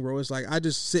thing, bro. It's like, I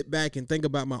just sit back and think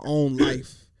about my own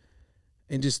life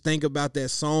and just think about that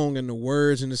song and the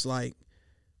words, and it's like,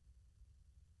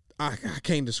 I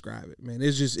can't describe it, man.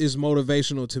 It's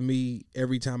motivational to me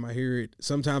every time I hear it.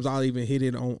 Sometimes I'll even hit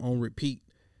it on repeat.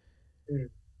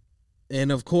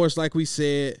 And of course, like we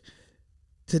said,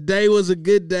 today was a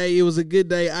good day. It was a good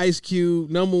day. Ice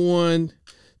Cube, number 1,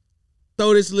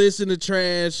 throw this list in the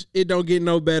trash. It don't get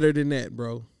no better than that,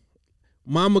 bro.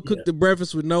 Mama cooked the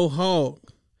breakfast with no hog.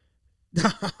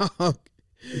 Dog.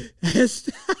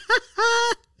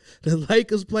 The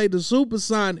Lakers played the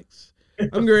Supersonics.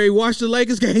 I'm ready to watch the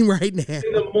Lakers game right now.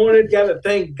 In the morning, gotta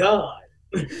thank God.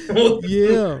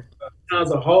 Yeah.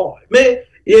 Times are hard, man.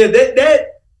 Yeah, that's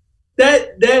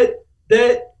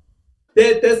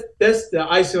the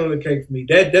icing on the cake for me.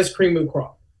 That's cream and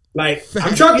crop. Like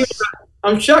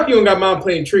I'm shocked you don't got mom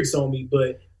playing tricks on me,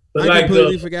 but I like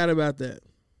completely forgot about that.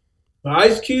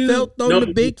 Ice Cube Felt on the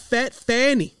big fat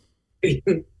fanny.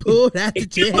 Pulled out the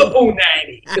jail.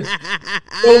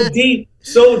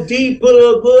 so deep, put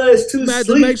a buzz to I had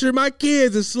sleep. to make sure my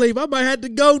kids are asleep. I might have to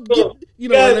go get, what,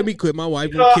 let me quit. My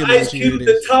wife will kill me. Ice Cube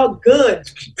the Top Gun.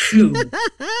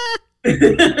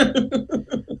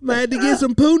 Might have to get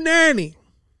some poo nanny.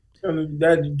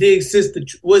 That dig sister,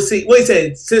 what he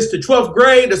said, sister 12th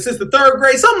grade or sister 3rd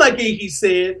grade, something like that he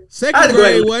said. Second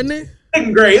grade, wasn't it?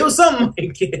 Second grade, it was something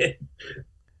like that.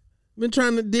 Been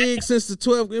trying to dig since the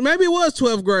 12th grade. Maybe it was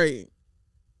 12th grade.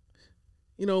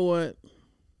 You know what?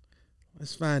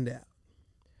 Let's find out.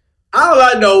 All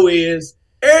I know is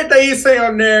everything you say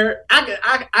on there,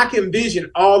 I can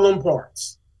envision all them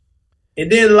parts.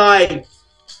 And then like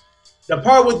the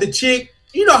part with the chick,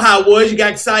 you know how it was, you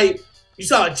got excited. You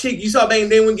saw a chick, you saw bang,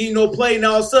 they wouldn't give you no play, and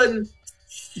all of a sudden.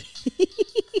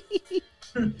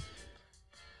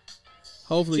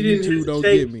 Hopefully you two don't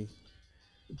get me.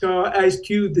 Call Ice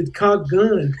Cube the cock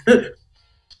gun.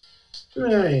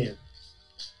 Man.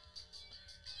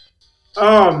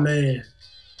 Oh, man.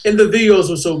 And the videos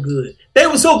were so good. They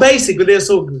were so basic, but they're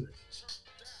so good.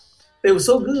 They were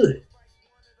so good.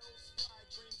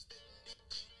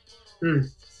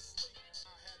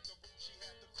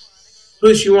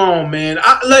 Push you on, man.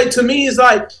 To me, it's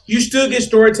like you still get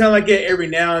storytelling like that every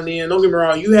now and then. Don't get me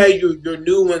wrong. You had your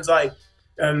new ones like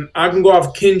I can go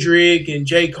off Kendrick and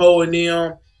J. Cole and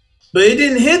them, but it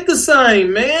didn't hit the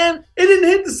same, man. It didn't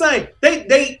hit the same.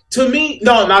 They to me,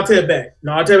 no, I'll tell it back.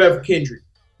 No, I'll tell it back for Kendrick.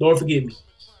 Lord forgive me.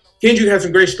 Kendrick has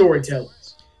some great storytelling.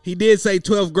 He did say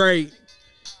 12th grade.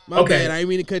 My Okay. bad. I didn't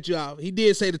mean to cut you off. He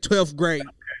did say the 12th grade.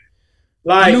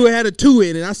 Like I knew it had a 2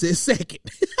 in it. I said second.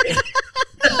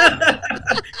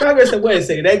 Congress said, wait a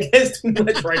second, that gets too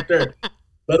much right there.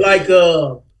 But like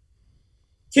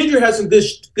Kendrick has some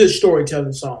good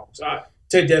storytelling songs. I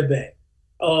take that back.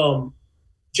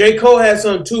 J. Cole has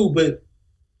some too, but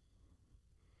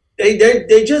they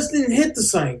just didn't hit the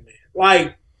same, man.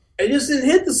 Like they just didn't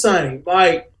hit the same.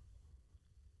 Like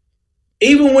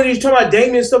even when he's talking about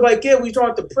Damien and stuff like that, we talking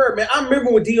about the prayer, man. I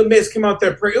remember when DMX came out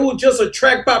that prayer. It was just a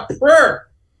track by prayer.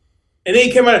 And then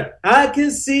he came out, I can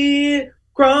see it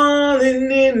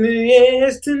crawling in the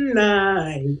air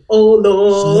tonight. Oh,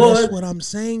 Lord. So that's what I'm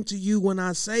saying to you when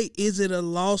I say, is it a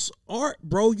lost art,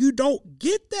 bro? You don't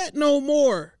get that no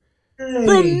more from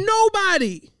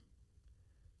nobody.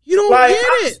 You don't get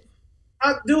it.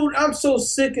 Dude, I'm so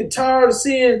sick and tired of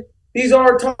seeing these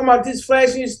artists talking about this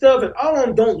flashy stuff, and all of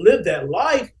them don't live that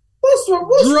life. What's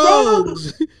drugs? wrong?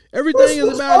 Everything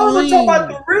is about lean. Talking about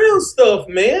the real stuff,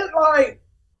 man. Like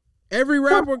every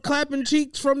rapper clapping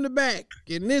cheeks from the back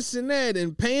and this and that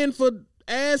and paying for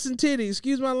ass and titties.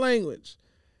 Excuse my language.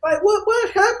 Like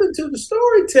what happened to the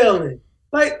storytelling?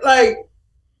 Like I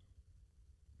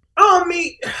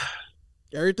mean,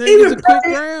 everything is a quick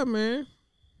grab, man.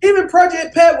 Even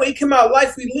Project Pat, when he came out,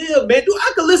 Life We Live, man, dude,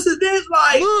 I could listen to this.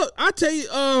 Like, look, I tell you,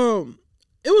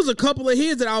 it was a couple of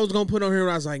hits that I was gonna put on here, and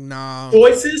I was like, nah.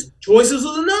 Choices was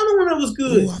another one that was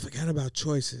good. Oh, I forgot about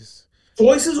Choices.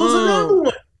 Choices was another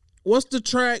one. What's the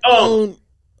track on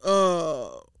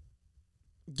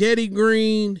Getty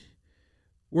Green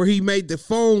where he made the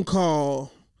phone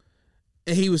call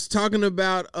and he was talking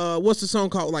about what's the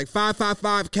song called, like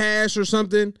 555 Cash or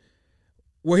something,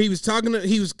 where he was talking to,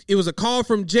 it was a call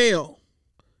from jail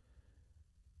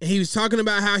and he was talking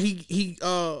about how he you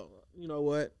know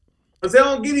what, was that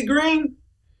on Getty Green?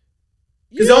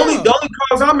 Because yeah. the only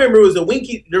calls I remember was the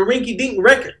Rinky Dink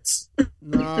Records.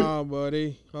 Nah,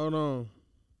 buddy, hold on.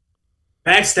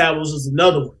 Backstabbers was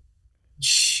another one.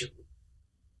 Shoot.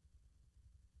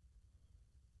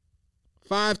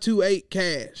 528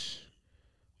 Cash.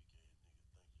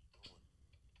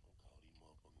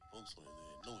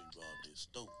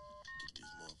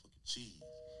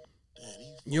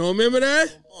 You don't remember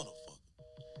that?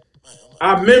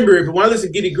 I remember it, but when I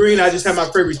listen to Getty Green, I just have my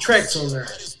favorite tracks on there.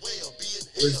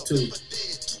 Where's two?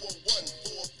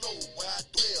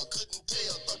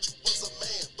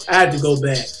 I had to go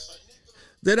back.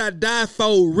 That I Die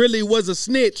For really was a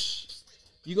snitch.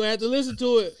 You gonna have to listen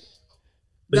to it.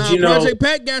 But nah, Project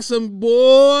Pat got some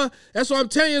boy. That's what I'm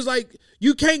telling you. It's like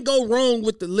you can't go wrong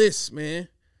with the list, man.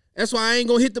 That's why I ain't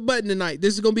gonna hit the button tonight.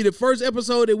 This is gonna be the first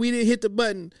episode that we didn't hit the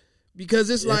button because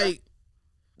it's like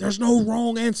there's no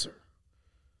wrong answer.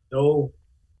 No,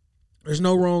 there's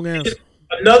no wrong answer.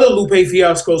 Another Lupe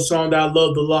Fiasco song that I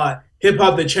loved a lot, Hip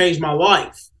Hop That Changed My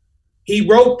Life. He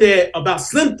wrote that about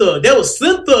Slim Thug. That was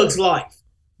Slim Thug's life.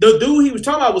 The dude he was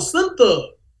talking about was Slim Thug.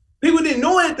 People didn't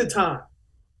know it at the time.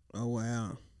 Oh,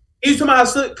 wow. He was talking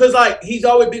about, because like he's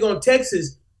always big on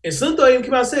Texas, and Slim Thug even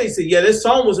came out and said, he said, yeah, this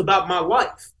song was about my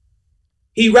life.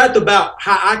 He rapped about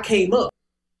how I came up.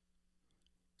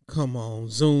 Come on,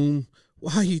 Zoom.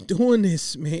 Why are you doing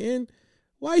this, man?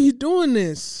 Why are you doing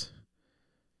this?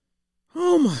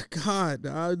 Oh, my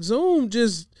God. Zoom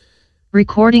just...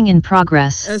 Recording in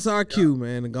progress. SRQ,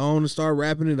 man. Go on and start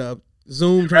wrapping it up.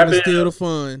 Zoom trying to steal the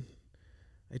fun.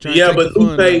 They trying to take but the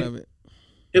fun out of it.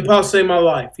 Hip Hop Saved My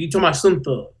Life. He talking about Slim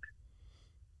Thug.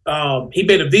 He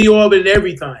made a video of it and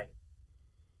everything.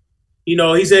 You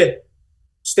know, he said,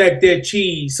 stack that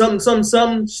cheese.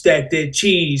 Something, stack that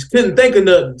cheese. Couldn't think of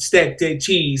nothing, stack that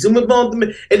cheese. And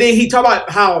then he talked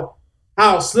about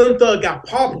how Slim Thug got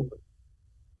popular.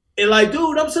 And like,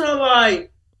 dude, I'm sitting there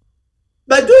like,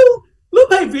 dude,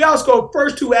 Lupe Fiasco's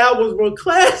first 2 albums were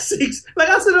classics. Like,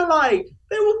 I said, like,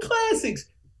 they were classics.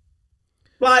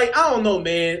 Like, I don't know,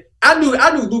 man. I knew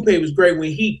Lupe was great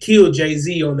when he killed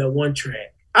Jay-Z on that one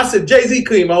track. I said Jay-Z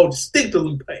couldn't even hold a stick to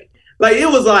Lupe. Like, it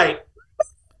was like,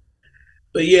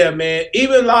 but yeah, man.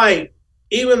 Even like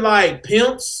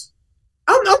Pimps.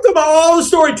 I'm talking about all the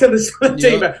storytellers. Are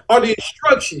the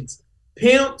instructions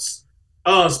Pimps,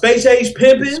 Space Age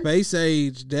Pimpin'. Space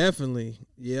Age, definitely.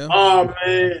 Yeah. Oh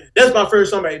man, that's my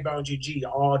first song about GG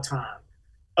all time.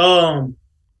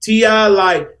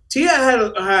 T.I.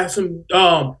 had some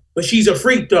but she's a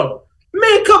freak though.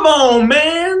 Man, come on,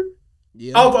 man.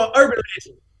 Yeah. Off of Urban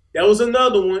Legend. That was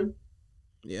another one.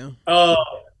 Yeah.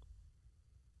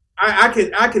 I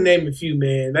can name a few,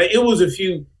 man. Like, it was a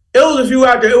few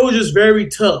out there. It was just very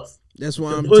tough. That's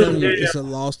why I'm telling you, it's a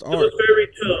lost art. It was very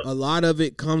tough. A lot of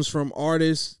it comes from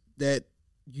artists that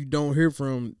you don't hear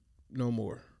from no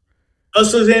more.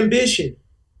 Hustler's Ambition.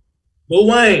 Lil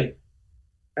Wayne.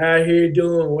 Out here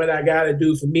doing what I gotta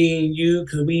do for me and you,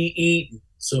 cause we eating.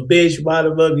 So bitch, why the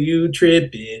fuck are you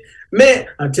tripping? Man,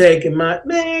 I'm taking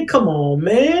man, come on,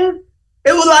 man.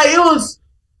 It was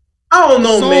I don't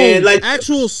know, man. Like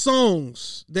actual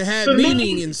songs that had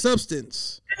meaning and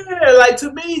substance. Yeah, like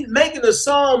to me, making a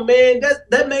song, man,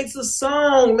 that makes a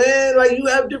song, man. Like you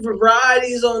have different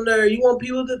varieties on there. You want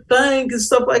people to think and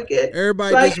stuff like that.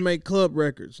 Everybody like, just make club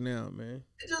records now, man.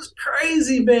 It's just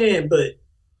crazy, man. But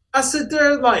I sit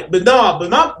there like, but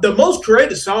not the most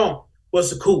creative song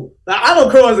was the Cool. Like, I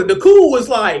don't care. The Cool was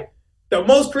like the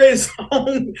most creative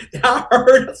song that I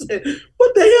heard. I said,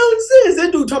 what the hell is this?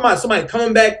 That dude talking about somebody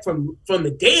coming back from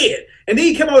the dead. And then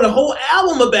he came out with a whole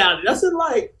album about it. I said,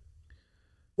 like,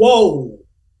 whoa.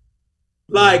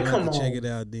 Like, come on. Check it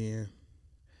out then.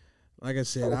 Like I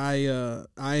said,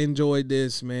 I enjoyed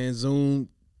this, man. Zoom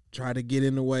tried to get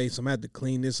in the way, so I'm going to have to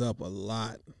clean this up a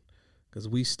lot. Because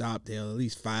we stopped there at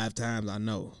least 5 times, I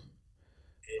know.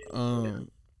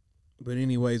 But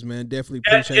anyways, man, definitely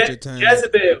appreciate your time.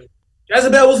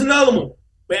 Jezebel was another one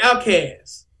with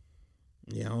Outkast.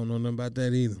 Yeah, I don't know nothing about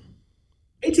that either.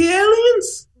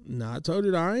 AT-Aliens? Nah, I told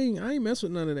you that I ain't mess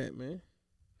with none of that, man.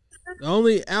 The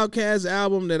only Outkast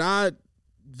album that I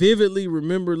vividly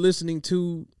remember listening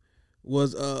to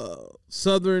was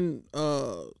Southern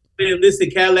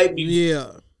Realistic Cadillac Music.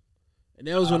 Yeah. And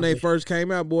that was when they first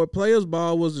came out, boy. Players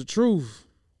Ball was the truth.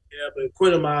 Yeah, but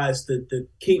epitomized the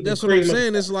king. That's what I'm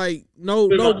saying. It's like no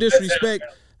disrespect.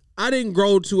 I didn't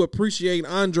grow to appreciate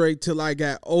Andre till I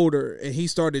got older and he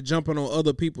started jumping on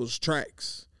other people's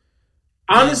tracks.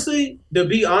 Honestly, to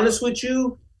be honest with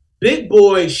you, Big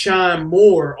Boy shined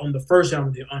more on the first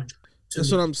album than Andre.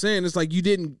 That's what I'm saying. It's like you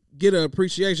didn't get an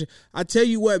appreciation. I tell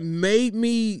you what made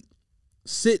me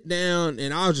sit down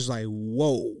and I was just like,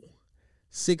 whoa,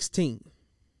 16.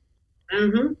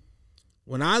 Mm-hmm.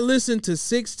 When I listened to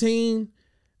 16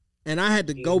 and I had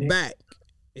to go back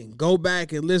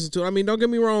and listen to it. I mean, don't get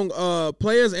me wrong,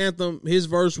 Players Anthem, his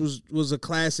verse was a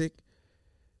classic.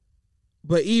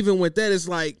 But even with that, it's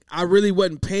like I really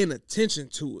wasn't paying attention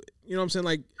to it. You know what I'm saying?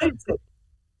 Like,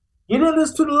 you didn't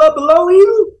listen to The Love Below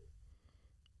either?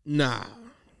 Nah.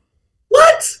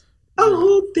 What? I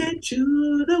hope that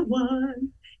you're the one.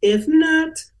 If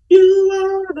not, you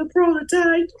are the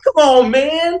prototype. Come on,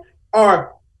 man.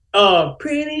 Or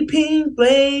Pretty Pink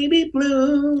Baby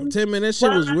Blue. Tell me, that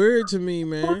shit was weird to me,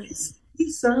 man.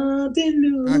 Something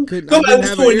new. I didn't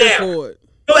have an ear for it.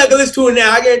 Go back and listen to it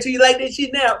now. I guarantee you like that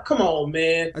shit now. Come on,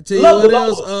 man. I tell you what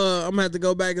else, I'm gonna have to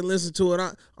go back and listen to it.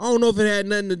 I don't know if it had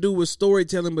nothing to do with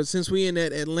storytelling, but since we in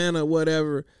that Atlanta,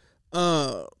 whatever,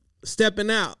 Stepping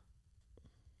Out,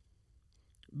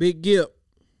 Big Gip.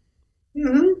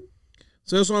 Mm-hmm.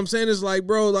 So that's what I'm saying. It's like,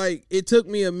 bro, like it took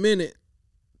me a minute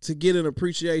to get an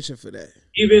appreciation for that.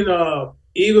 Even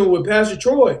with Pastor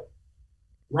Troy,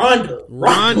 Rhonda.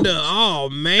 Oh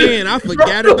man, I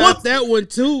forgot about that one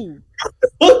too.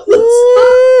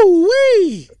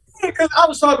 Woo-wee. Because I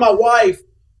was talking to my wife,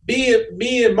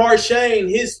 me and Marshane,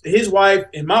 his wife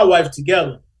and my wife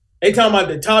together. They talking about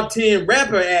the top 10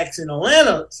 rapper acts in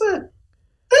Atlanta. I said,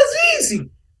 that's easy.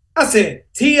 I said,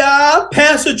 T.I.,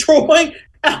 Pastor Troy,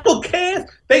 Outkast.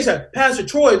 They said, Pastor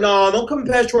Troy, no, don't come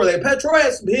to Pastor Troy. Like, Pastor Troy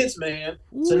has some hits, man.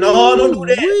 So, no, don't do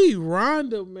that.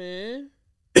 Rhonda, man.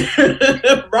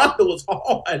 Rhonda was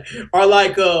hard. Or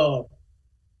like,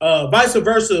 vice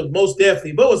versa, most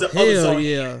definitely. But what was the other song?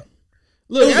 Yeah.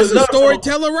 Look, that's a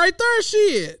storyteller song right there,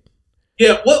 shit.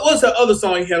 Yeah, what was the other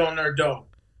song he had on there, dog?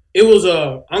 It was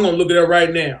I'm gonna look it up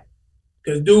right now.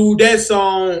 Cause dude, that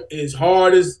song is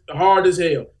hard as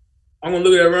hell. I'm gonna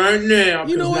look it up right now.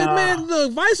 You know what, man?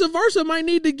 Look, vice versa might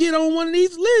need to get on one of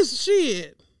these lists.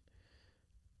 Shit.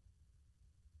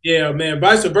 Yeah, man,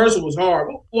 vice versa was hard.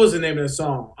 What was the name of the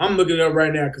song? I'm looking it up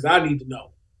right now because I need to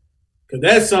know. Cause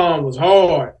that song was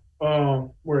hard.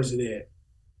 Where is it at?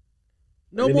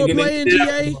 No more playing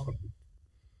GA?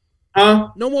 Huh?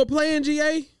 No more playing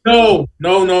GA? No,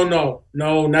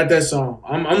 not that song.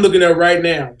 I'm looking at it right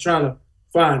now. I'm trying to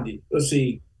find it. Let's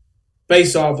see.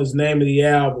 Face Off is the name of the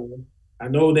album. I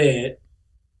know that.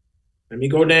 Let me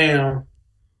go down.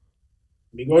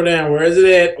 Where is it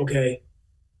at? Okay.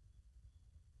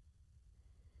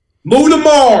 Move to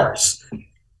Mars.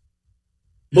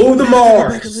 Go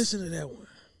back and listen to that one.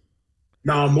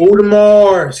 No, Move to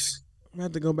Mars. I'm gonna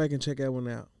have to go back and check that one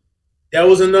out. That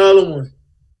was another one.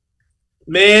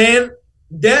 Man,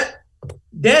 that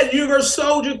Universe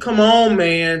Soldier, come on,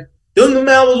 man. Them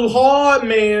albums was hard,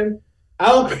 man.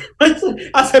 I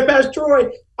said, Pastor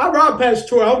Troy, I robbed Pastor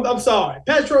Troy. I'm sorry.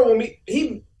 Pastor Troy,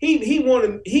 he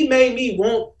made me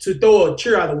want to throw a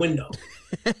chair out the window.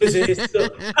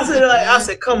 I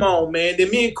said, come on, man. Then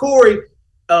me and Corey,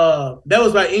 that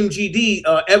was by MGD,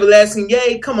 Everlasting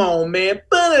Yay. Come on, man.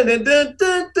 Yeah,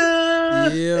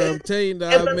 I'm telling you,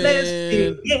 dog,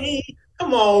 man. Yay.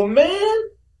 Come on, man.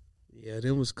 Yeah,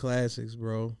 them was classics,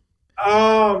 bro.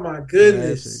 Oh my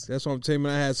goodness. Classics. That's what I'm telling you,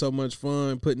 man. I had so much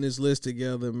fun putting this list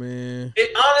together, man. And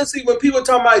honestly, when people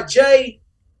talk about Jay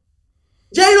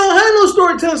don't have no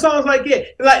storytelling songs like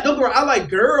that. Like, don't worry, I like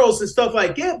girls and stuff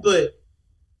like that, but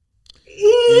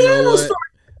he had no story.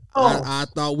 I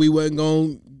thought we wasn't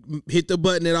gonna hit the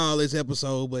button at all this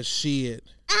episode, but shit.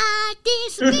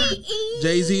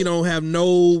 Jay-Z don't have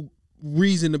no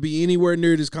reason to be anywhere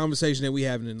near this conversation that we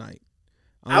having tonight.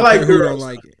 I like girls. Don't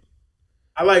like it.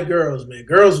 I like girls, man.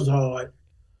 Girls was hard,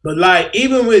 but like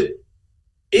even with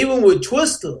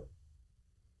Twista,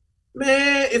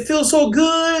 man, it feels so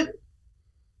good.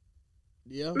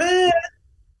 Yeah, man.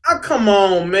 Come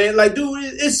on, man. Like, dude,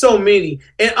 it's so many.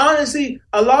 And honestly,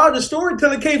 a lot of the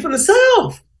storytelling came from the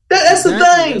South. That's the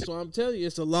thing. That's what I'm telling you.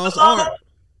 It's a lost art.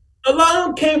 A lot of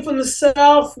them came from the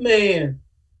South, man.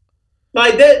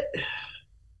 Like that.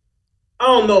 I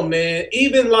don't know, man.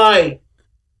 Even like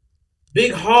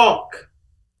Big Hawk,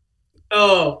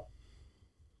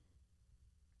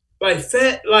 like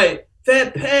Fat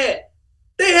Pat.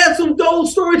 They have some dope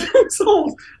storytelling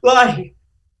songs. Like,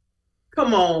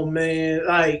 come on, man.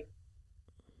 Like,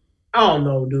 I don't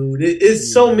know, dude.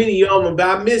 It's so many of them, but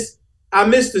I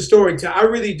miss the storytelling. I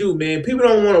really do, man. People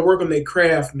don't want to work on their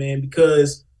craft, man,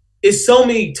 because it's so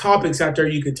many topics out there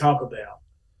you can talk about.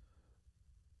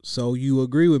 So you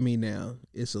agree with me now?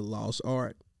 It's a lost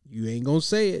art. You ain't gonna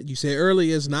say it. You said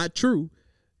earlier it's not true.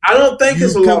 I don't think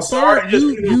it's a lost art.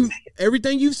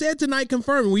 Everything you said tonight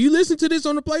confirmed. When you listen to this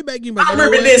on the playback, you might. I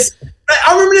remember this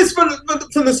from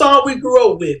the song we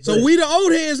grew up with. So we the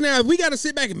old heads now. If we got to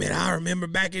sit back and man, I remember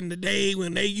back in the day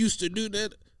when they used to do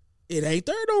that. It ain't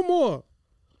there no more.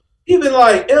 Even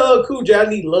like LL Cool J, I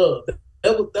Need Love.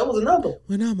 That was another one.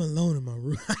 When I'm alone in my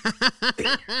room.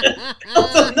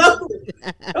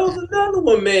 That was another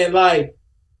one, man. Like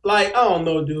I don't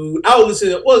know, dude. I was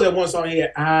listening to, what was that one song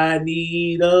here? I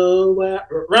Need a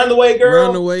Round the Way Girl.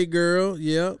 Round the Way Girl,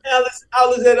 yeah. I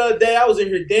was that other day. I was in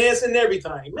here dancing and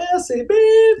everything. Man, I said,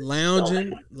 man.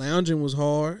 Lounging was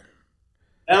hard.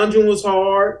 Lounging was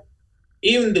hard.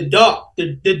 Even the Doc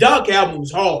album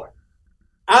was hard.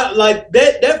 I like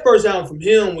that first album from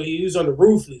him when he was on the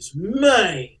Ruthless.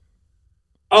 Man.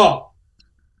 Oh,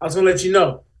 I was gonna let you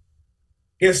know.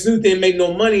 Guess Snoop didn't make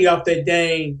no money off that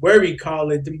dang, whatever you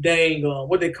call it, them dang,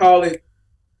 what they call it,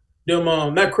 them,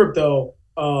 not crypto,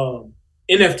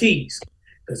 NFTs.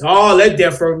 Because all that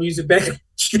Death Row music back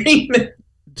streaming.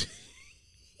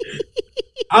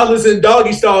 I listen to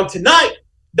Doggy Style tonight.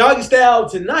 Doggy Style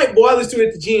tonight, boy. I listen to it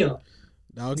at the gym.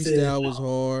 Doggy Style was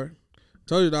hard.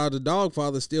 Told you, dog, the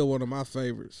Dogfather is still one of my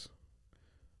favorites.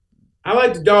 I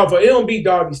like the Dogfather. It don't beat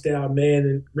Doggy Style, man.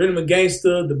 And Rhythm of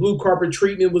Gangsta, the Blue Carpet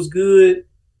Treatment was good.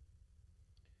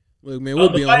 Look, man, we'll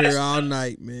be on here all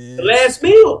night, man. The Last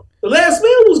Meal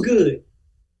was good.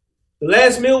 The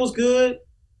Last Meal was good.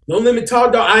 No Limit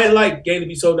Talk, dog. I ain't like Game to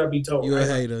Be Sold, Not Be Told. You a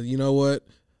hater. You know what?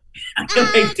 I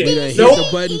hate that. You done hit the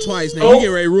button twice. Now you get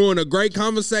ready to ruin a great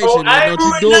conversation. Man.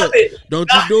 Don't you do it. Don't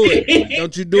you do it.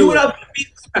 Don't you do it.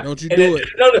 Don't you do it.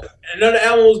 Another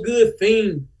album was good,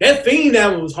 Fiend. That Fiend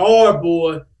album was hard,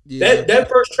 boy. Yeah. That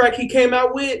first track he came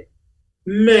out with,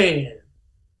 man.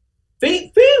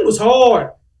 Fiend was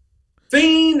hard.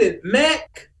 Fiend and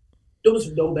Mac, those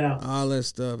some dope albums. All that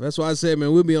stuff. That's why I said,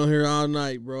 man, we'll be on here all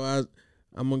night, bro.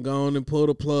 I'm going to go on and pull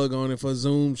the plug on it for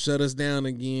Zoom, shut us down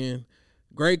again.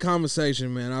 Great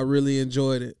conversation, man. I really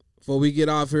enjoyed it. Before we get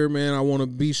off here, man, I want to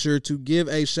be sure to give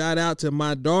a shout out to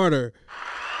my daughter.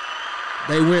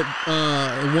 They went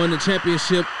and won the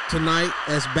championship tonight.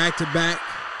 That's back-to-back,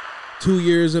 2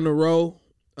 years in a row.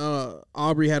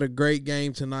 Aubrey had a great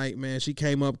game tonight, man. She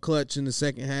came up clutch in the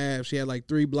second half. She had like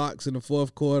 3 blocks in the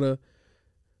fourth quarter.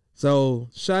 So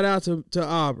shout out to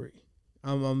Aubrey.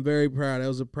 I'm very proud. That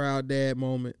was a proud dad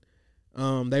moment.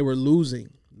 They were losing.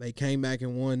 They came back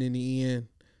and won in the end.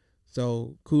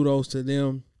 So kudos to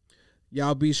them.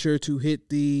 Y'all be sure to hit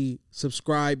the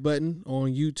subscribe button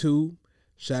on YouTube.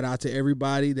 Shout out to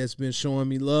everybody that's been showing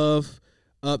me love.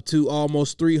 Up to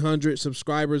almost 300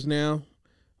 subscribers now.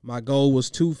 My goal was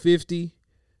 250.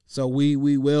 So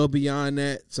we well beyond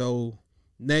that. So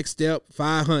next step,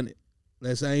 500.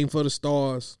 Let's aim for the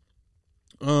stars.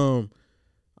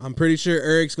 I'm pretty sure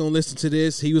Eric's going to listen to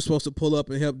this. He was supposed to pull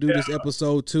up and help do this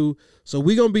episode too. So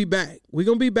we're going to be back. We're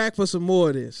going to be back for some more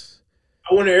of this.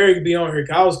 I wanted Eric to be on here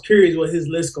because I was curious what his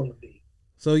list going to be.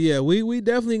 So, yeah, we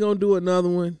definitely going to do another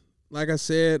one. Like I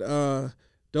said,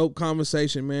 dope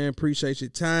conversation, man. Appreciate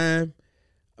your time.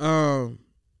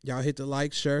 Y'all hit the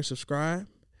like, share, subscribe.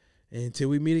 And until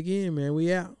we meet again, man,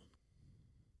 we out.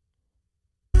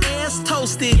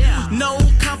 Toasted, no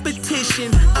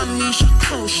competition. I'm Nisha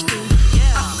coasting.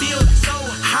 I feel